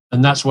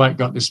 And that's why it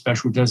got this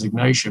special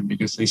designation,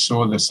 because they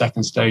saw the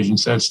second stage and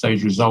third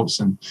stage results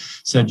and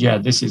said, yeah,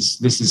 this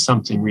is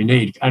something we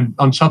need. And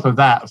on top of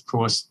that, of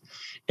course,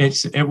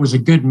 it was a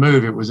good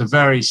move. It was a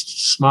very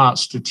smart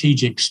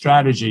strategic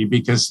strategy,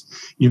 because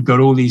you've got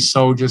all these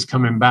soldiers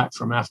coming back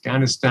from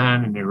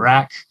Afghanistan and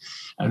Iraq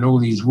and all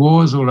these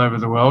wars all over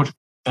the world.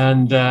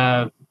 And,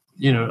 a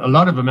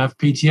lot of them have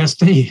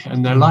PTSD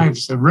and their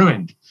lives are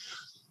ruined.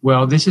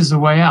 Well, this is a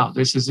way out.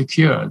 This is a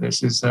cure.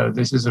 This is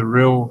a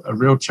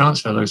real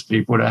chance for those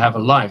people to have a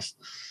life.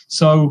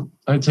 So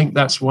I think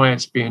that's why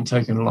it's being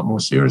taken a lot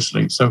more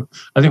seriously. So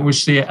I think we'll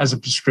see it as a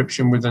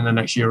prescription within the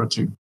next year or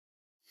two.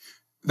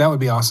 That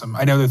would be awesome.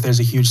 I know that there's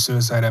a huge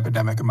suicide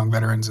epidemic among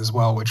veterans as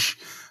well, which,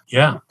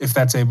 if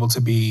that's able to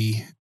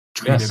be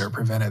treated or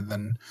prevented,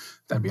 then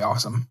that'd be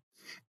awesome.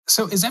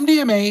 So is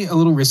MDMA a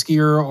little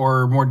riskier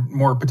or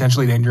more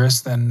potentially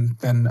dangerous than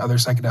other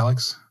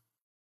psychedelics?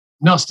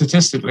 Not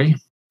statistically.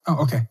 Oh,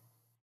 okay.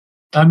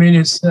 I mean,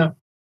 it's a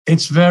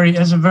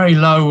very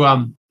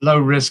low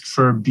risk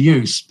for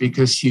abuse,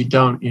 because you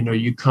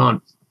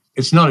can't.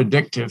 It's not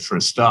addictive for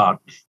a start,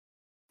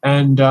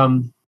 and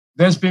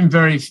there's been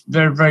very,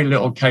 very, very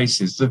little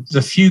cases.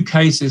 The few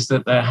cases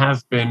that there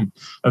have been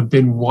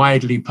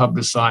widely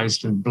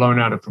publicized and blown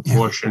out of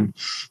proportion.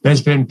 Yeah.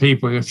 There's been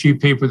a few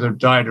people that have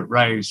died at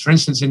raves. For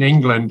instance, in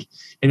England,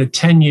 in a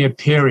 10-year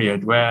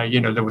period where,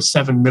 there were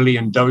 7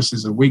 million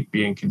doses a week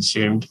being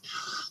consumed,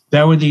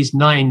 there were these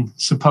 9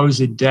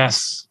 supposed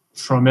deaths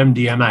from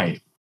MDMA.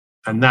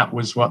 And that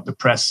was what the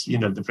press,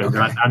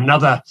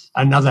 another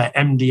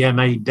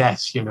MDMA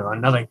death,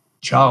 another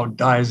child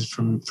dies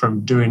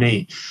from doing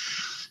E.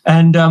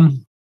 And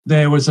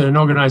there was an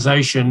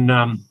organization,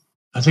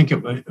 I think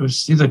it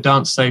was either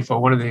Dance Safe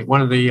or one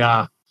of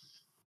the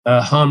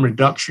harm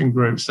reduction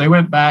groups. They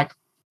went back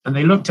and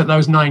they looked at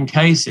those 9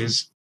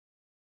 cases,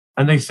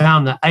 And they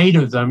found that 8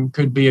 of them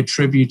could be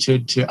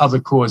attributed to other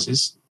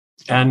causes,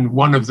 and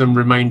 1 of them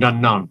remained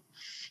unknown.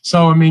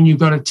 So, I mean, you've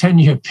got a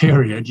 10-year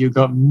period, you've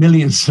got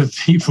millions of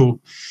people,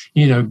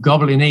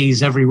 gobbling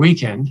E's every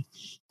weekend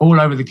all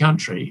over the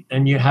country,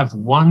 and you have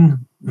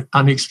 1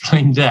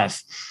 unexplained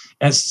death.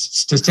 That's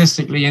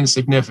statistically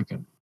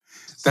insignificant.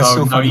 That's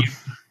so funny.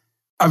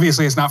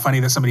 Obviously, it's not funny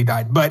that somebody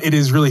died, but it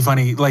is really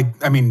funny. Like,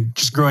 I mean,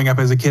 just growing up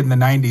as a kid in the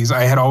 90s,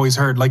 I had always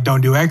heard, like,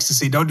 don't do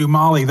ecstasy, don't do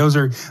Molly. Those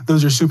are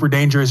super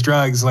dangerous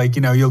drugs. Like,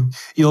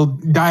 you'll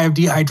die of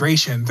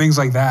dehydration, things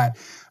like that.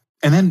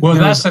 And then, well,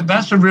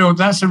 that's a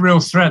real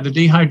threat. The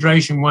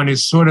dehydration one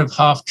is sort of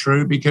half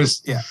true,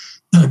 because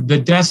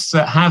the deaths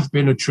that have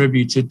been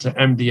attributed to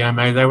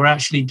MDMA, they were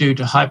actually due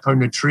to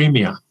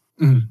hyponatremia.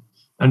 Mm.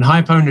 And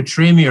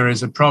hyponatremia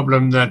is a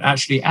problem that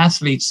actually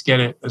athletes get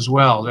it as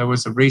well. There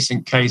was a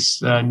recent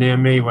case near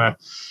me where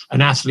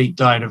an athlete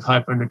died of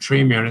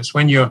hyponatremia. And it's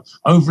when you're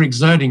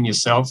overexerting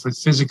yourself with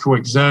physical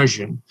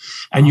exertion,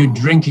 and you're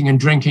drinking and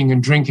drinking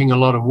and drinking a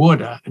lot of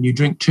water, and you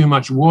drink too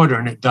much water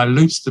and it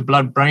dilutes the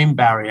blood-brain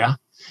barrier,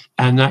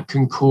 and that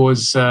can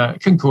cause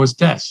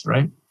death,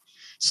 right?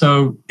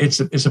 So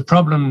it's a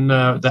problem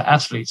that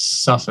athletes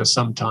suffer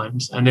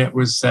sometimes. And it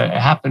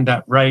happened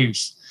at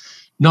raves.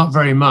 Not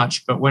very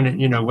much, but when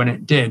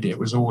it did, it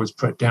was always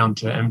put down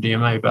to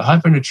MDMA. But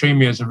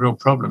hyponatremia is a real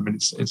problem, and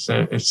it's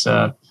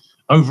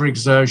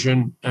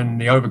overexertion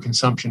and the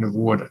overconsumption of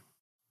water.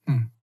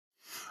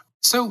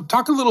 So,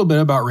 talk a little bit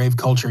about rave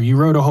culture. You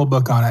wrote a whole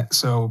book on it,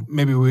 so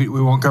maybe we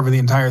won't cover the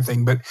entire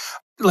thing. But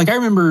like, I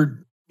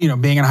remember,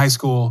 being in high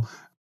school.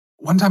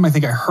 One time, I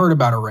think I heard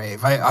about a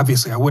rave. I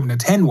wouldn't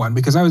attend one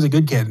because I was a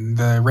good kid, and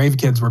the rave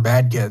kids were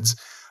bad kids.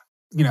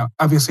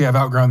 Obviously I've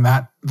outgrown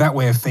that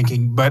way of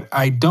thinking, but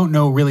I don't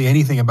know really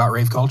anything about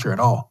rave culture at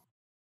all.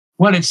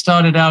 Well, it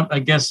started out, I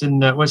guess,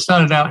 in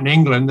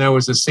England. There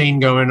was a scene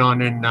going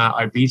on in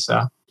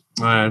Ibiza,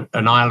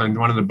 an island,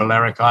 one of the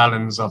Balearic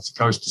Islands off the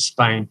coast of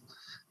Spain.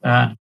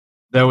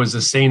 There was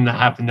a scene that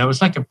happened. There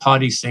was like a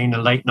party scene,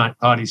 a late night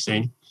party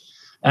scene.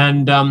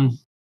 And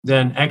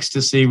then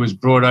ecstasy was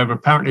brought over,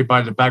 apparently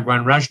by the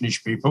Bhagwan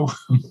Rajneesh people.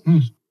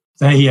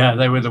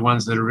 They were the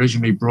ones that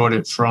originally brought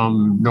it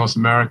from North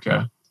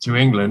America to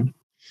England.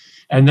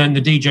 And then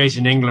the DJs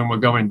in England were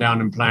going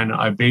down and playing at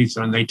Ibiza,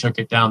 and they took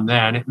it down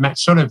there. And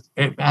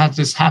it had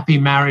this happy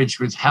marriage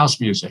with house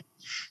music.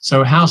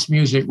 So house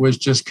music was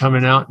just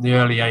coming out in the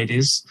early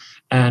 80s.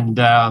 And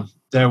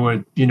there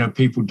were,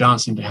 people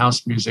dancing to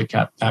house music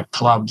at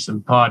clubs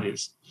and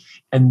parties.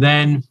 And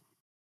then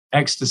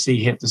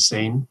ecstasy hit the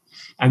scene,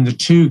 and the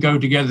two go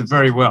together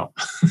very well.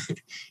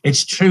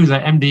 It's true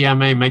that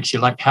MDMA makes you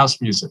like house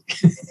music.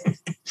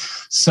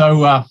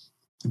 So,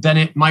 then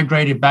it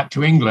migrated back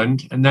to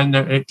England, and then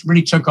it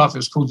really took off. It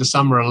was called the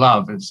Summer of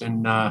Love. It's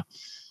in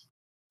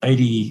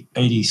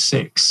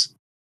 86.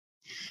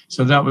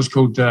 So that was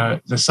called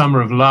the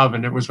Summer of Love,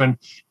 and it was when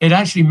it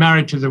actually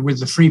married with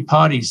the free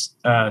parties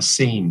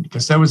scene,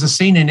 because there was a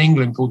scene in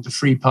England called the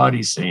free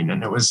party scene,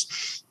 and it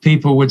was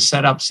people would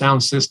set up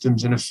sound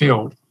systems in a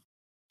field,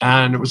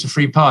 and it was a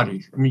free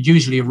party. I mean,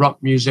 usually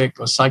rock music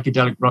or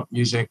psychedelic rock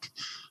music,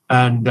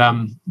 and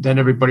then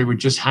everybody would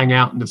just hang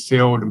out in the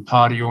field and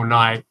party all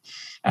night.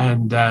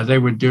 And they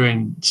were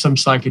doing some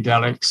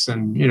psychedelics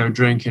and,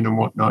 drinking and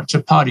whatnot. It's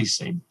a party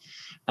scene.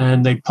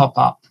 And they pop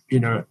up,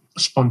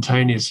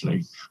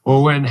 spontaneously.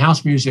 Or when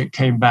house music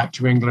came back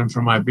to England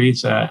from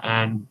Ibiza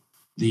and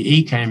the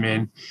E came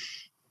in,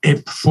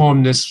 it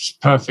performed this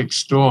perfect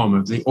storm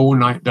of the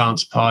all-night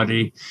dance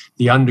party,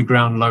 the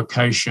underground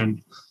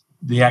location,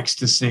 the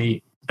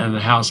ecstasy, and the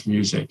house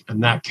music.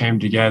 And that came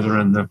together,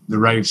 and the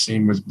rave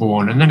scene was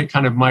born. And then it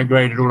kind of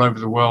migrated all over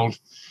the world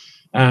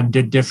and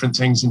did different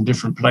things in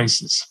different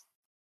places.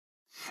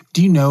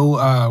 Do you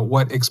know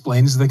what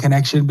explains the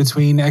connection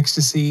between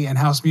ecstasy and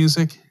house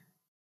music?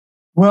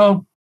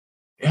 Well,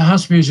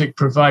 house music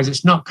provides,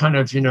 it's not kind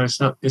of,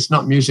 it's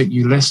not music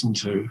you listen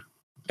to.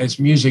 It's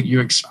music you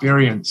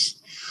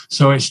experience.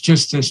 So it's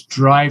just this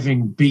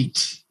driving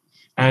beat,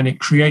 and it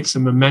creates a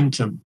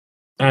momentum,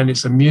 and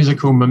it's a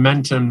musical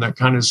momentum that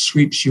kind of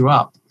sweeps you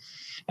up.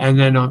 And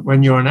then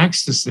when you're on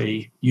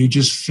ecstasy, you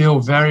just feel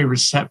very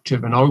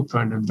receptive and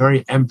open and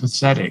very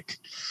empathetic.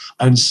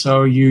 And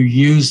so you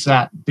use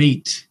that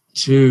beat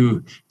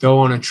to go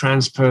on a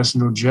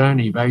transpersonal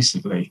journey,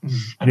 basically.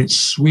 And it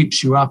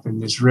sweeps you up in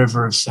this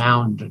river of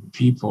sound and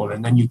people.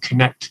 And then you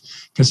connect,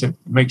 because it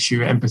makes you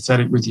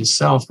empathetic with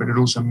yourself, but it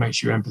also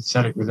makes you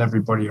empathetic with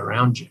everybody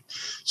around you.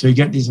 So you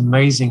get these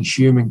amazing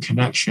human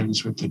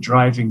connections with the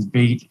driving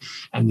beat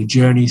and the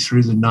journey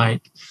through the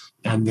night,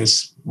 and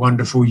this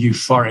wonderful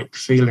euphoric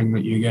feeling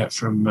that you get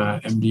from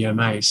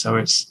MDMA. So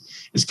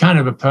it's kind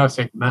of a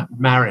perfect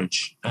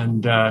marriage,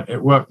 and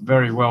it worked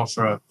very well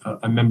for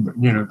a member,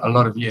 a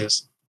lot of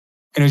years.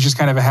 And it was just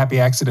kind of a happy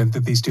accident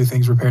that these two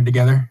things were paired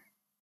together?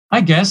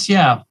 I guess,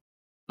 yeah.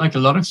 Like a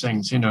lot of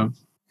things, Yeah.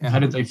 How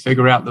did they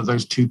figure out that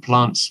those two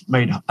plants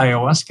made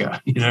ayahuasca,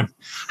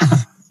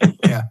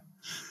 Yeah.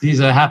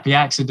 These are happy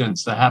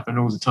accidents that happen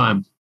all the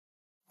time.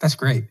 That's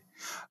great.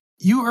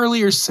 You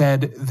earlier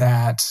said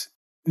that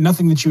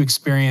nothing that you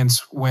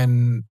experience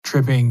when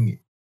tripping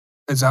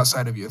is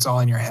outside of you. It's all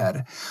in your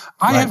head.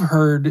 I have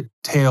heard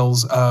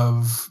tales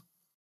of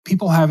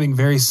people having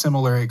very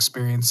similar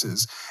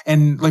experiences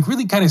and like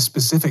really kind of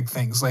specific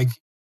things, like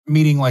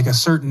meeting like a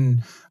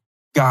certain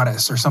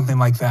goddess or something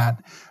like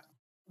that.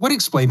 What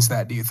explains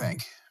that, do you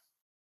think?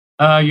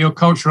 Your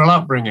cultural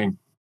upbringing.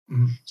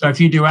 Mm-hmm. So if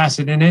you do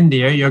acid in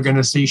India, you're going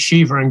to see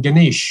Shiva and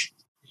Ganesh.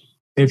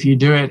 If you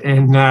do it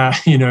in,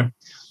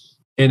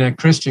 in a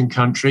Christian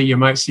country, you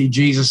might see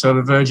Jesus or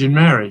the Virgin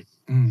Mary.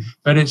 Mm.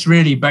 But it's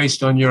really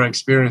based on your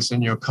experience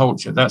and your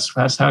culture.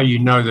 That's how you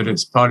know that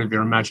it's part of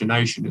your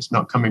imagination. It's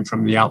not coming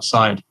from the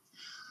outside.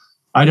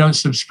 I don't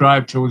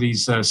subscribe to all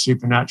these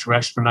supernatural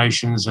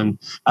explanations and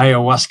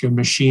ayahuasca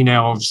machine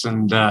elves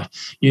and,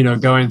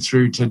 going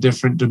through to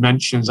different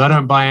dimensions. I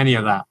don't buy any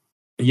of that.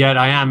 Yet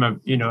I am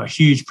a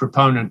huge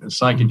proponent of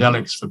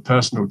psychedelics for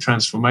personal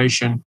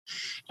transformation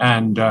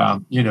and,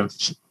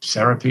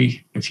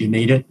 therapy if you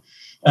need it,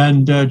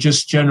 and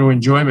just general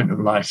enjoyment of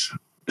life.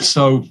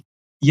 So,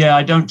 yeah,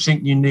 I don't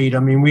think you need. I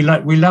mean, we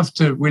love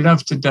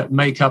to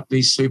make up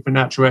these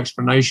supernatural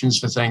explanations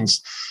for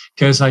things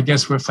because I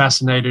guess we're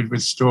fascinated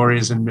with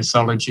stories and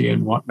mythology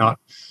and whatnot.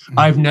 Mm-hmm.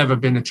 I've never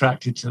been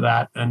attracted to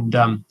that, and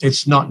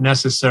it's not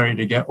necessary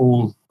to get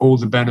all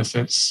the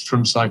benefits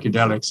from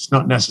psychedelics. It's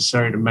not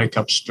necessary to make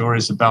up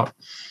stories about,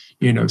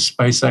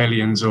 space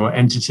aliens or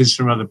entities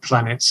from other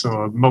planets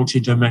or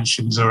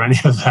multi-dimensions or any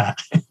of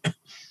that.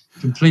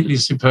 Completely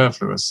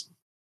superfluous.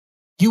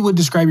 You would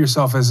describe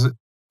yourself as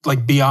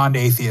like beyond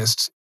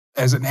atheist,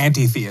 as an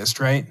anti-theist,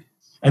 right?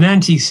 An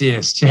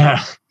anti-theist,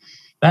 yeah.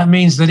 That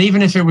means that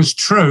even if it was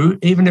true,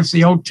 even if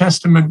the Old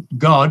Testament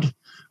God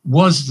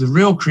was the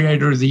real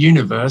creator of the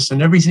universe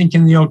and everything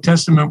in the Old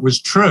Testament was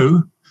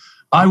true,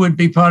 I would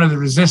be part of the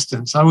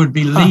resistance. I would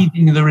be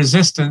leading the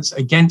resistance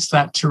against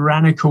that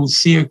tyrannical,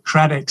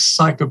 theocratic,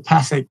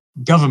 psychopathic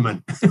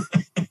government.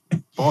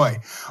 Boy,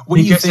 what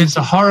do you think? It's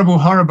a horrible,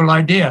 horrible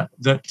idea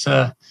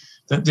that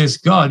this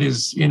God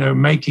is,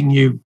 making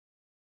you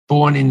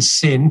born in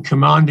sin,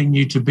 commanding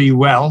you to be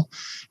well,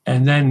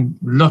 and then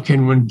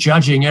looking when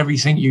judging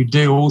everything you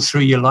do all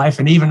through your life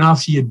and even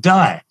after you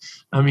die.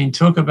 I mean,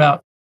 talk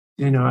about,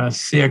 a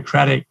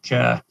theocratic,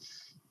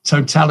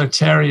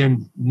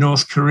 totalitarian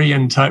North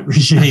Korean type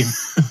regime.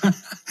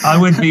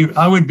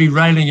 I would be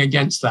railing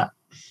against that.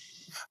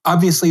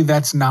 Obviously,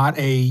 that's not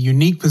a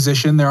unique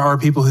position. There are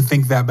people who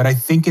think that, but I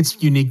think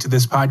it's unique to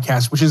this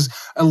podcast, which is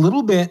a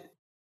little bit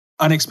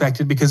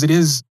unexpected because it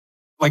is,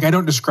 like, I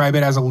don't describe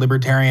it as a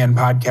libertarian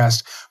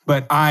podcast,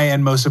 but I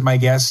and most of my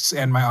guests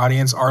and my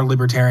audience are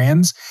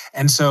libertarians.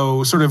 And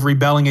so sort of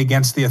rebelling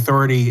against the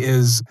authority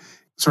is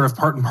sort of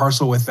part and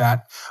parcel with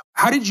that.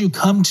 How did you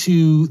come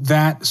to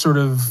that sort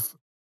of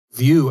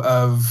view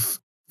of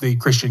the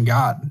Christian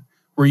God?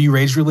 Were you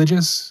raised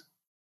religious?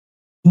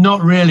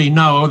 Not really,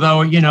 no.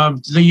 Although,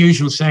 the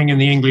usual thing in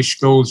the English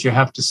schools, you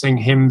have to sing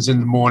hymns in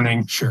the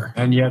morning. Sure.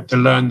 And you have to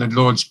learn the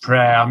Lord's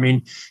Prayer. I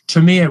mean,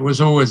 to me, it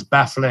was always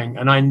baffling,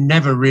 and I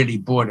never really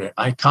bought it.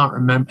 I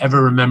can't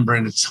ever remember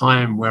in a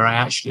time where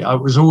I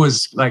was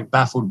always like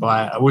baffled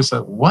by it. I was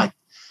like, what?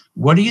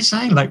 What are you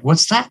saying? Like,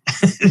 what's that?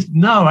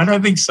 No, I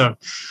don't think so.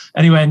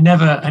 Anyway, I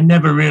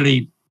never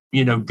really,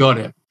 got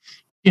it.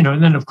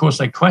 And then, of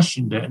course, I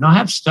questioned it. And I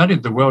have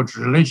studied the world's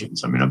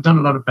religions. I mean, I've done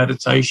a lot of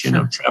meditation.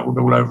 Sure. I've traveled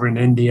all over in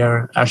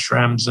India,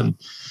 ashrams and,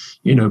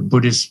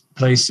 Buddhist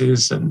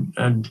places.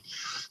 And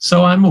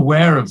so I'm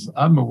aware of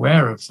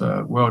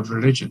world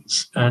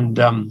religions. And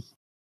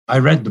I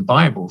read the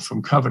Bible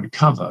from cover to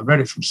cover. I read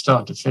it from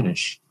start to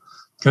finish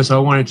because I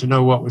wanted to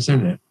know what was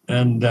in it.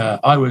 And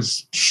I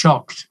was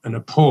shocked and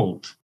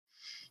appalled.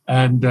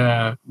 And,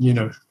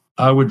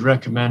 I would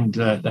recommend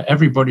that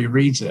everybody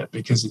reads it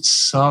because it's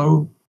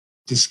so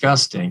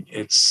disgusting.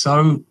 It's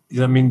so,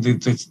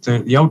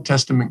 the Old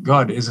Testament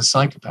God is a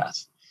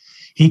psychopath.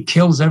 He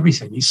kills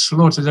everything. He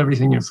slaughters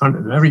everything in front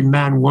of him. Every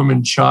man,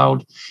 woman,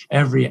 child,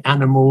 every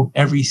animal,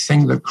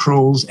 everything that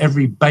crawls,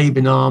 every babe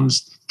in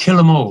arms, kill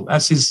them all.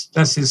 That's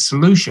his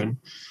solution.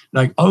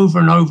 Like over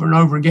and over and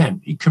over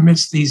again. He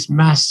commits these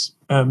mass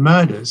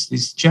murders,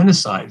 these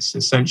genocides,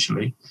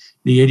 essentially.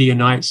 The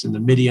Idianites and the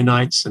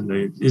Midianites and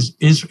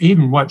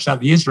even wipes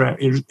out the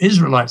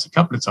Israelites a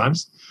couple of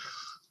times.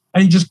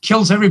 And he just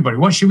kills everybody.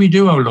 What should we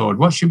do, oh Lord?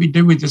 What should we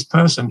do with this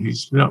person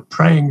who's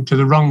praying to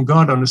the wrong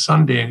God on a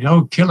Sunday?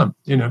 And kill him.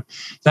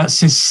 That's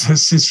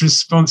his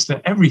response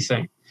to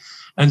everything.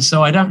 And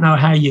so I don't know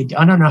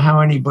how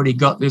anybody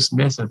got this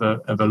myth of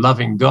a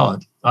loving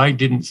God. I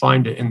didn't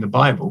find it in the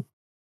Bible.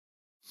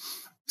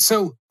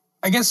 So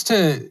I guess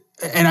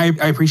and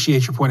I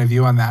appreciate your point of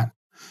view on that.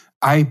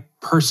 I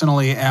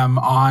personally am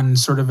on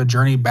sort of a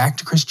journey back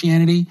to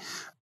Christianity.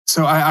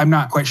 So I'm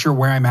not quite sure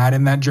where I'm at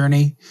in that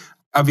journey.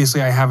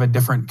 Obviously, I have a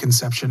different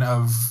conception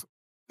of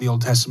the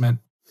Old Testament,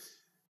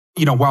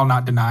 while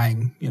not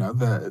denying,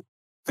 the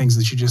things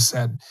that you just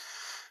said.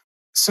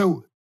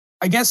 So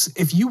I guess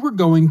if you were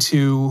going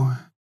to,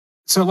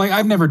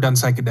 I've never done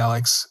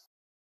psychedelics,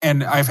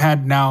 and I've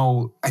had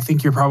now, I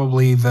think you're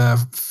probably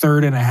the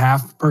third and a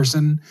half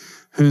person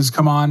who's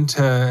come on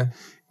to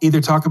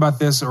either talk about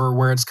this or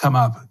where it's come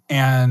up.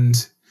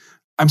 And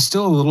I'm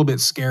still a little bit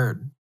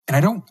scared. And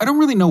I don't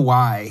really know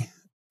why.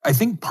 I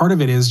think part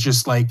of it is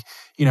just like,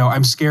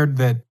 I'm scared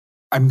that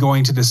I'm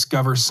going to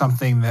discover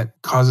something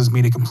that causes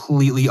me to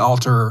completely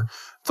alter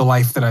the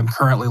life that I'm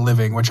currently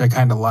living, which I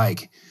kind of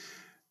like.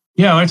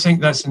 Yeah, I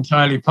think that's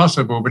entirely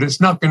possible, but it's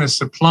not going to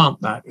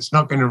supplant that. It's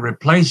not going to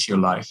replace your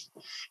life.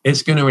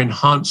 It's going to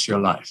enhance your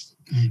life.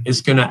 Mm-hmm.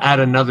 It's going to add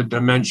another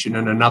dimension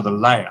and another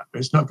layer.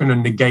 It's not going to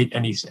negate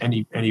any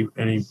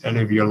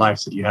of your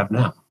life that you have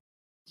now.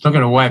 It's not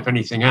going to wipe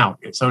anything out.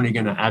 It's only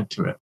going to add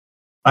to it.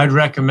 I'd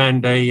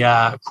recommend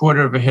a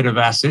quarter of a hit of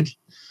acid,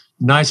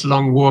 nice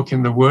long walk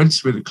in the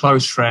woods with a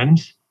close friend,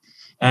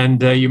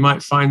 and you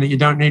might find that you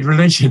don't need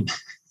religion.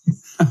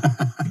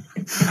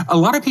 A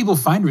lot of people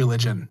find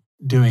religion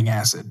doing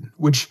acid,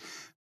 which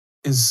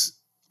is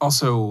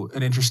also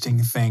an interesting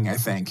thing, I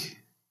think.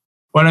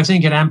 Well, I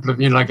think it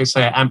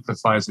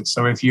amplifies it.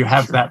 So if you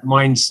have that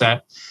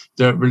mindset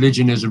that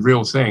religion is a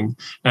real thing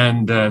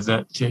and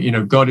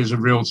that God is a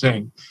real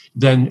thing,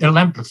 then it'll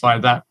amplify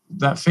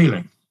that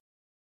feeling.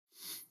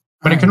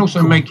 But it can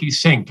also make you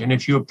think. And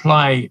if you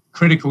apply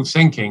critical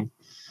thinking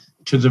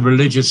to the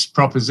religious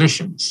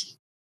propositions,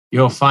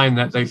 you'll find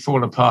that they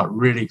fall apart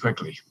really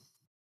quickly.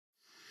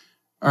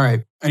 All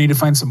right. I need to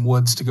find some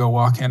woods to go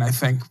walk in, I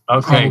think.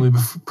 Okay.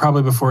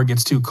 Probably before it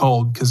gets too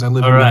cold, because I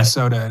live in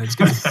Minnesota and it's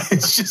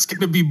just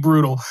going to be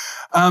brutal.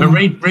 But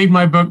read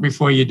my book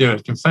before you do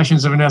it.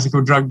 Confessions of an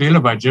Ethical Drug Dealer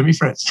by Jimmy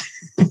Fritz.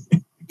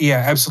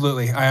 Yeah,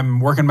 absolutely. I'm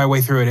working my way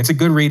through it. It's a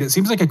good read. It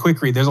seems like a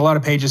quick read. There's a lot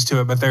of pages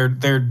to it, but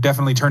they're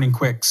definitely turning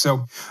quick.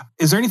 So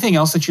is there anything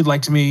else that you'd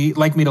like me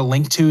to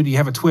link to? Do you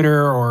have a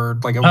Twitter or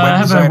like a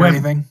website or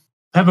anything?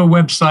 I have a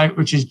website,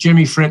 which is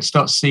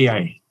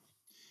jimmyfritz.ca.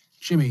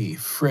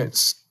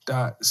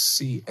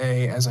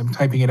 jimmyfritz.ca as I'm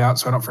typing it out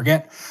so I don't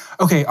forget.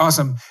 Okay,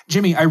 awesome.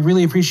 Jimmy, I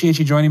really appreciate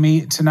you joining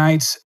me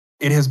tonight.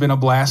 It has been a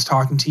blast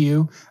talking to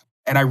you.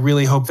 And I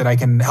really hope that I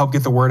can help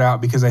get the word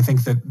out, because I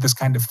think that this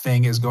kind of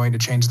thing is going to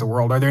change the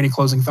world. Are there any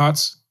closing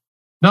thoughts?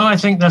 No, I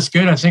think that's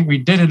good. I think we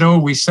did it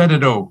all. We said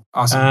it all.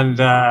 Awesome. And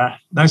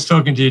nice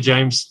talking to you,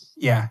 James.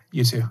 Yeah,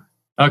 you too.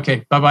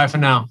 Okay, bye-bye for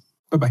now.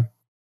 Bye-bye.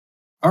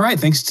 All right,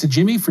 thanks to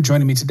Jimmy for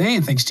joining me today,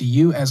 and thanks to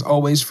you, as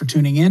always, for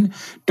tuning in.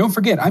 Don't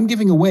forget, I'm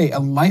giving away a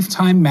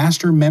lifetime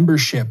master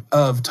membership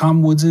of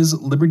Tom Woods'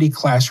 Liberty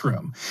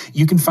Classroom.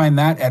 You can find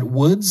that at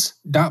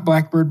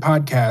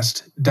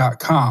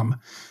woods.blackbirdpodcast.com.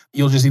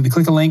 You'll just need to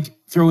click a link,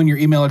 throw in your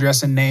email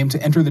address and name to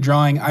enter the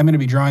drawing. I'm going to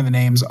be drawing the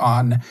names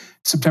on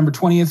September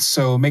 20th,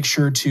 so make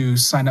sure to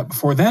sign up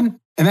before then.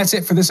 And that's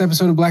it for this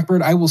episode of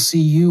Blackbird. I will see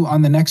you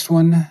on the next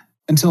one.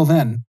 Until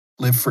then,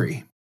 live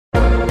free.